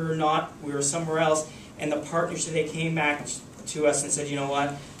last year we were not, we were somewhere else, and the partnership, they came back to us and said, you know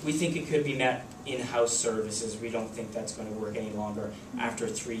what, we think it could be met in-house services. We don't think that's going to work any longer after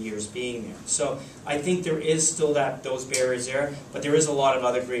 3 years being there. So I think there is still those barriers there, but there is a lot of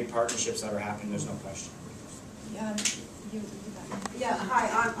other great partnerships that are happening, there's no question. Yeah, Yeah, hi,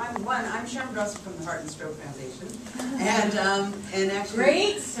 I'm Sharon Russell from the Heart and Stroke Foundation, and actually...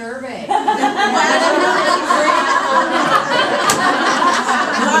 Great survey. I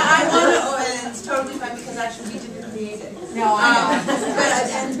want to, and it's totally fine because actually we didn't create it. No, I know.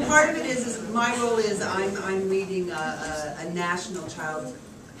 And part of it is my role is I'm leading a national child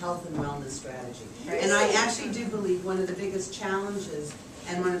health and wellness strategy. And I actually do believe one of the biggest challenges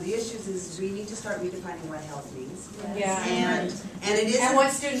and one of the issues is we need to start redefining what health means. Yeah. And it is. And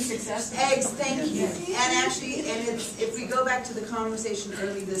what student success means. Eggs, thank you. And actually, if we go back to the conversation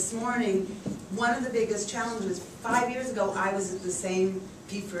early this morning, one of the biggest challenges, 5 years ago, I was at the same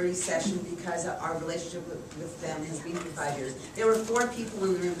P40 session because our relationship with them has been for 5 years. There were 4 people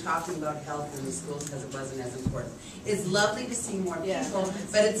in the room talking about health in the schools because it wasn't as important. It's lovely to see more people,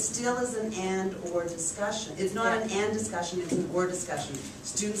 but it still is an and/or discussion. It's not an and discussion, it's an or discussion.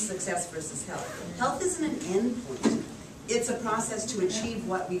 Student success versus health. Health isn't an end point. It's a process to achieve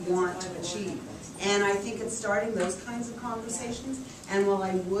what we want to achieve. And I think it's starting those kinds of conversations. And while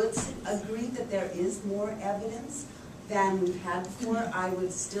I would agree that there is more evidence than we've had before, I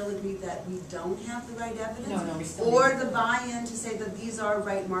would still agree that we don't have the right evidence or the buy-in to say that these are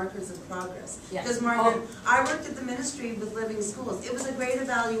right markers of progress. Because Margaret, I worked at the Ministry with Living Schools. It was a great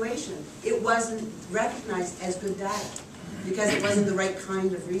evaluation. It wasn't recognized as good data because it wasn't the right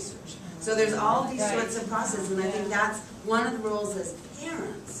kind of research. So there's all these sorts of processes, and I think that's one of the roles as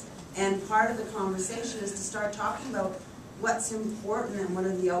parents. And part of the conversation is to start talking about what's important and what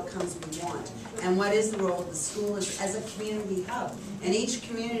are the outcomes we want, and what is the role of the school as a community hub. And each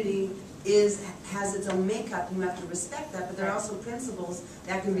community has its own makeup, and you have to respect that, but there are also principles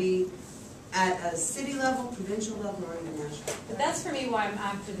that can be at a city level, provincial level, or even national. But that's for me why I'm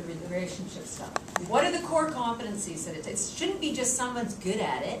after the relationship stuff. What are the core competencies that it shouldn't be just someone's good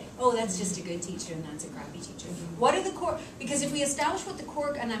at it. Oh, that's just a good teacher and that's a crappy teacher. What are the core, because if we establish what the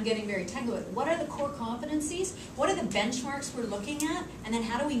core, and I'm getting very tangled with, what are the core competencies? What are the benchmarks we're looking at? And then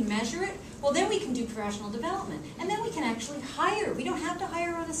how do we measure it? Well, then we can do professional development. And then we can actually hire. We don't have to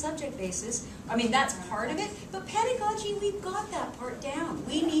hire on a subject basis. I mean, that's part of it. But pedagogy, we've got that part down.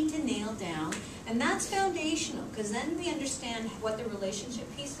 We need to nail down. And that's foundational, because then we understand what the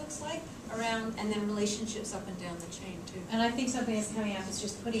relationship piece looks like around, and then relationships up and down the chain too. And I think something that's coming up is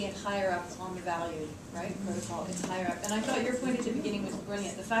just putting it higher up on the value, right, protocol, it's higher up. And I thought your point at the beginning was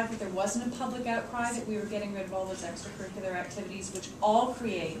brilliant. The fact that there wasn't a public outcry, that we were getting rid of all those extracurricular activities, which all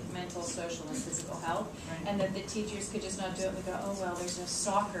create mental, social, and physical health, and that the teachers could just not do it and go, oh, well, there's no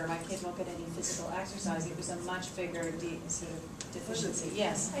soccer, my kids won't get any physical exercise. It was a much bigger sort of deficiency.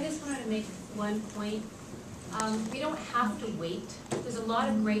 Yes? I just wanted to make one point. We don't have to wait. There's a lot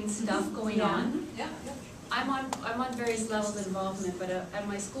of great stuff going on. Yeah. I'm on various levels of involvement, but at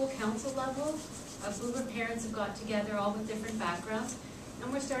my school council level, a group of parents have got together, all with different backgrounds,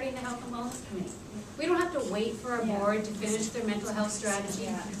 and we're starting the Health and Wellness Committee. We don't have to wait for our board to finish their mental health strategy.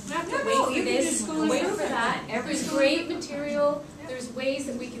 We don't have to wait for this, wait for that. There's great material. There's ways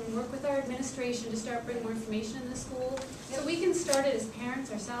that we can work with our administration to start bringing more information in the school. So we can start it as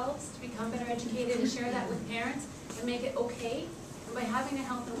parents ourselves to become better educated and share that with parents and make it okay. And by having a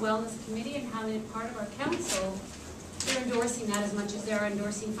Health and Wellness Committee and having it part of our council, they're endorsing that as much as they're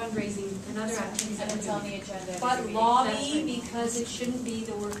endorsing fundraising and other activities that And it's are on the agenda. But lobby, because it shouldn't be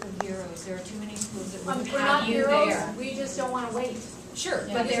the work of heroes. There are too many schools that wouldn't We're not have you heroes, there. we just don't want to wait. Sure,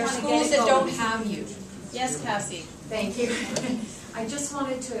 Yeah, but we there are just wanna get schools it that don't going. have you. Yes, Cassie? Thank you. I just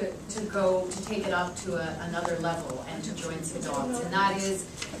wanted to take it up to another level and to join some dots, and that is,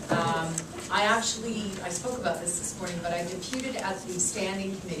 I spoke about this morning, but I deputed at the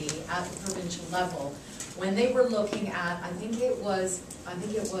standing committee at the provincial level when they were looking at, I think it was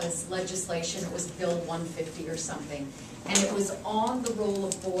legislation, it was Bill 150 or something, and it was on the role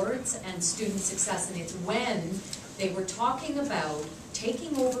of boards and student success, and it's when they were talking about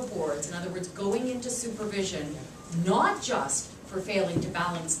taking over boards, in other words, going into supervision, not just for failing to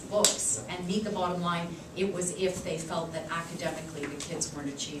balance the books and meet the bottom line, it was if they felt that academically the kids weren't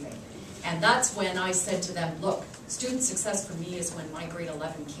achieving. And that's when I said to them, look, student success for me is when my grade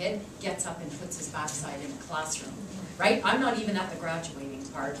 11 kid gets up and puts his backside in a classroom, right? I'm not even at the graduating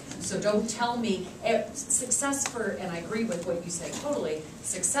part, so don't tell me, success for, and I agree with what you say totally,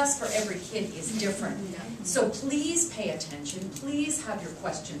 success for every kid is different. So please pay attention, please have your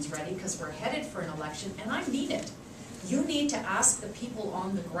questions ready, because we're headed for an election, and I mean it. You need to ask the people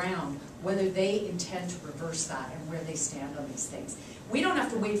on the ground whether they intend to reverse that and where they stand on these things. We don't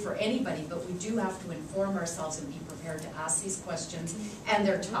have to wait for anybody, but we do have to inform ourselves and be prepared to ask these questions, and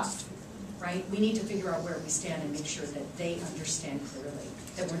they're tough, right? We need to figure out where we stand and make sure that they understand clearly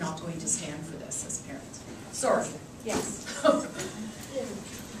that we're not going to stand for this as parents. Sorry. Yes.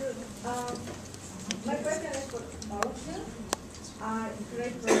 My question is for all of you.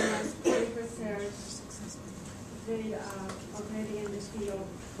 Great programs, great research, very already in the field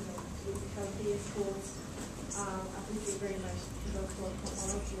with healthy schools. Appreciate very much the work from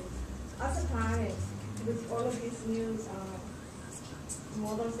all of you. As a parent, with all of these new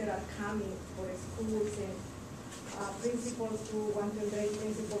models that are coming for schools and principals who want to embrace,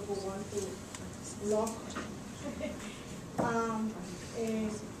 principals who want to lock,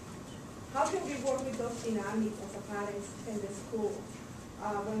 and how can we work with those dynamics as a parents in the school?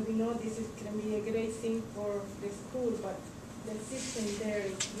 When we know this can be a great thing for the school, but the system there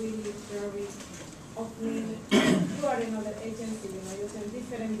is really very often, you are another agency, using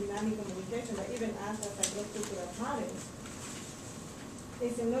different dynamic communication, but even us as a cross-cultural parents,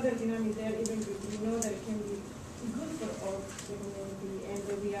 there's another dynamic there, even if we know that it can be good for all the community, and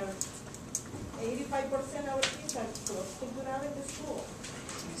that we are 85% of our kids are cross-cultural in the school.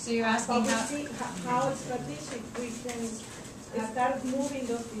 So you're asking But we see how strategic we can start moving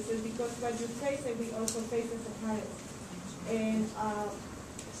those pieces, because what you face, we also face as a parent. And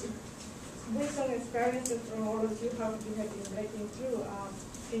with some experiences from all of you, how you have been breaking through,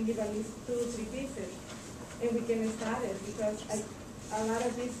 can give at least 2 or 3 pieces, and we can start it, because a lot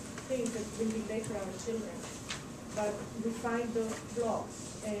of these things that will be great for our children. but we find those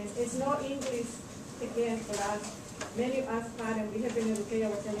blocks. And it's not English, again, for us. Many of us parents, we have been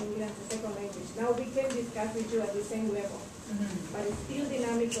educated in English as a second language. Now we can discuss with you at the same level. But it's still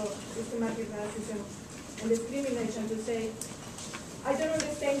dynamic of systematic racism and discrimination to say, I don't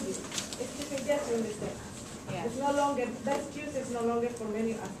understand you. Excuse me, just to understand us. Yeah. It's no longer, that excuse is no longer for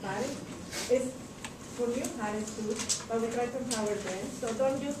many of us parents. It's for new parents too, but we try to empower them. So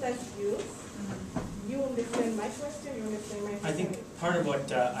don't use that excuse. You understand my question, you understand my question. I think part of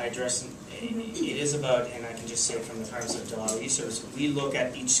what I address, it is about, and I can just say it from the terms of Delisle Youth Service, we look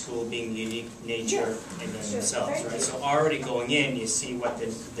at each school being the unique nature in themselves, right? So already going in, you see what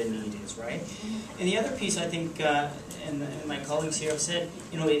the need is, right? And the other piece I think, and my colleagues here have said,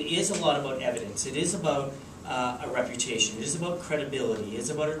 you know, it is a lot about evidence. It is about a reputation. It is about credibility. It is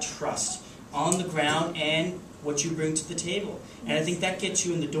about a trust on the ground and what you bring to the table. And I think that gets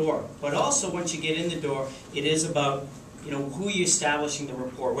you in the door. But also, once you get in the door, it is about, you know, who you're establishing the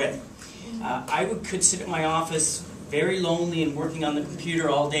rapport with. I could sit at my office very lonely and working on the computer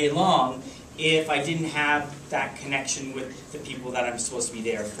all day long if I didn't have that connection with the people that I'm supposed to be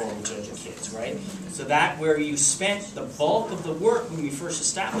there for, which are the kids, right? So that where you spent the bulk of the work when we first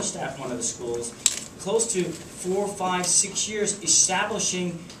established that one of the schools, close to 4, 5, 6 years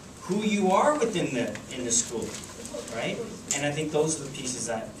establishing who you are within the school, right? And I think those are the pieces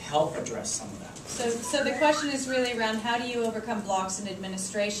that help address some of that. So the question is really around how do you overcome blocks in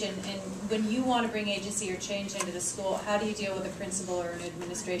administration, and when you want to bring agency or change into the school, how do you deal with a principal or an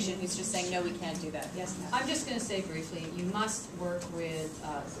administration who's just saying, no, we can't do that? Yes, ma'am. I'm just going to say briefly, you must work with,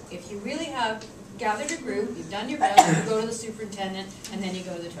 if you really have gathered a group, you've done your best, you go to the superintendent, and then you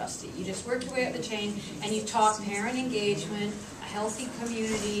go to the trustee. You just work your way up the chain, and you talk parent engagement, healthy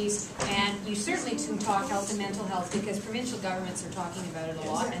communities, and you certainly can talk health and mental health, because provincial governments are talking about it a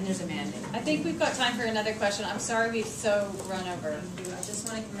lot, and there's a mandate. I think we've got time for another question. I'm sorry we've so run over. I just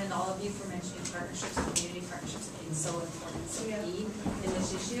want to commend all of you for mentioning partnerships, community partnerships being so important, so key in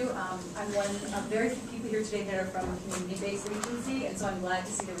this issue. I'm one of very few people here today that are from a community-based agency, and so I'm glad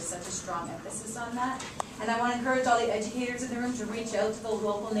to see there was such a strong emphasis on that. And I want to encourage all the educators in the room to reach out to the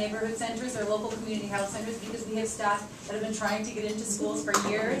local neighborhood centers or local community health centers, because we have staff that have been trying to get into schools for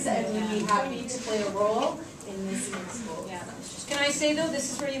years, and we'd be happy to play a role in this in the school. Yeah. Can I say though,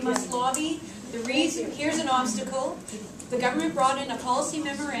 this is where you must lobby. The reason, here's an obstacle. The government brought in a policy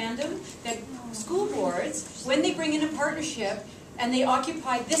memorandum that school boards, when they bring in a partnership and they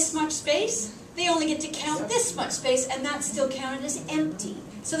occupy this much space, they only get to count this much space, and that's still counted as empty.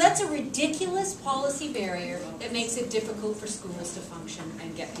 So that's a ridiculous policy barrier that makes it difficult for schools to function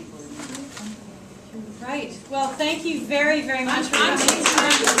and get people in. Right. Well, thank you very, very much for coming.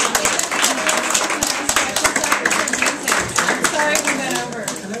 I'm sorry we went over.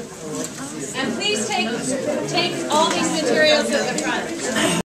 And please take all these materials at the front.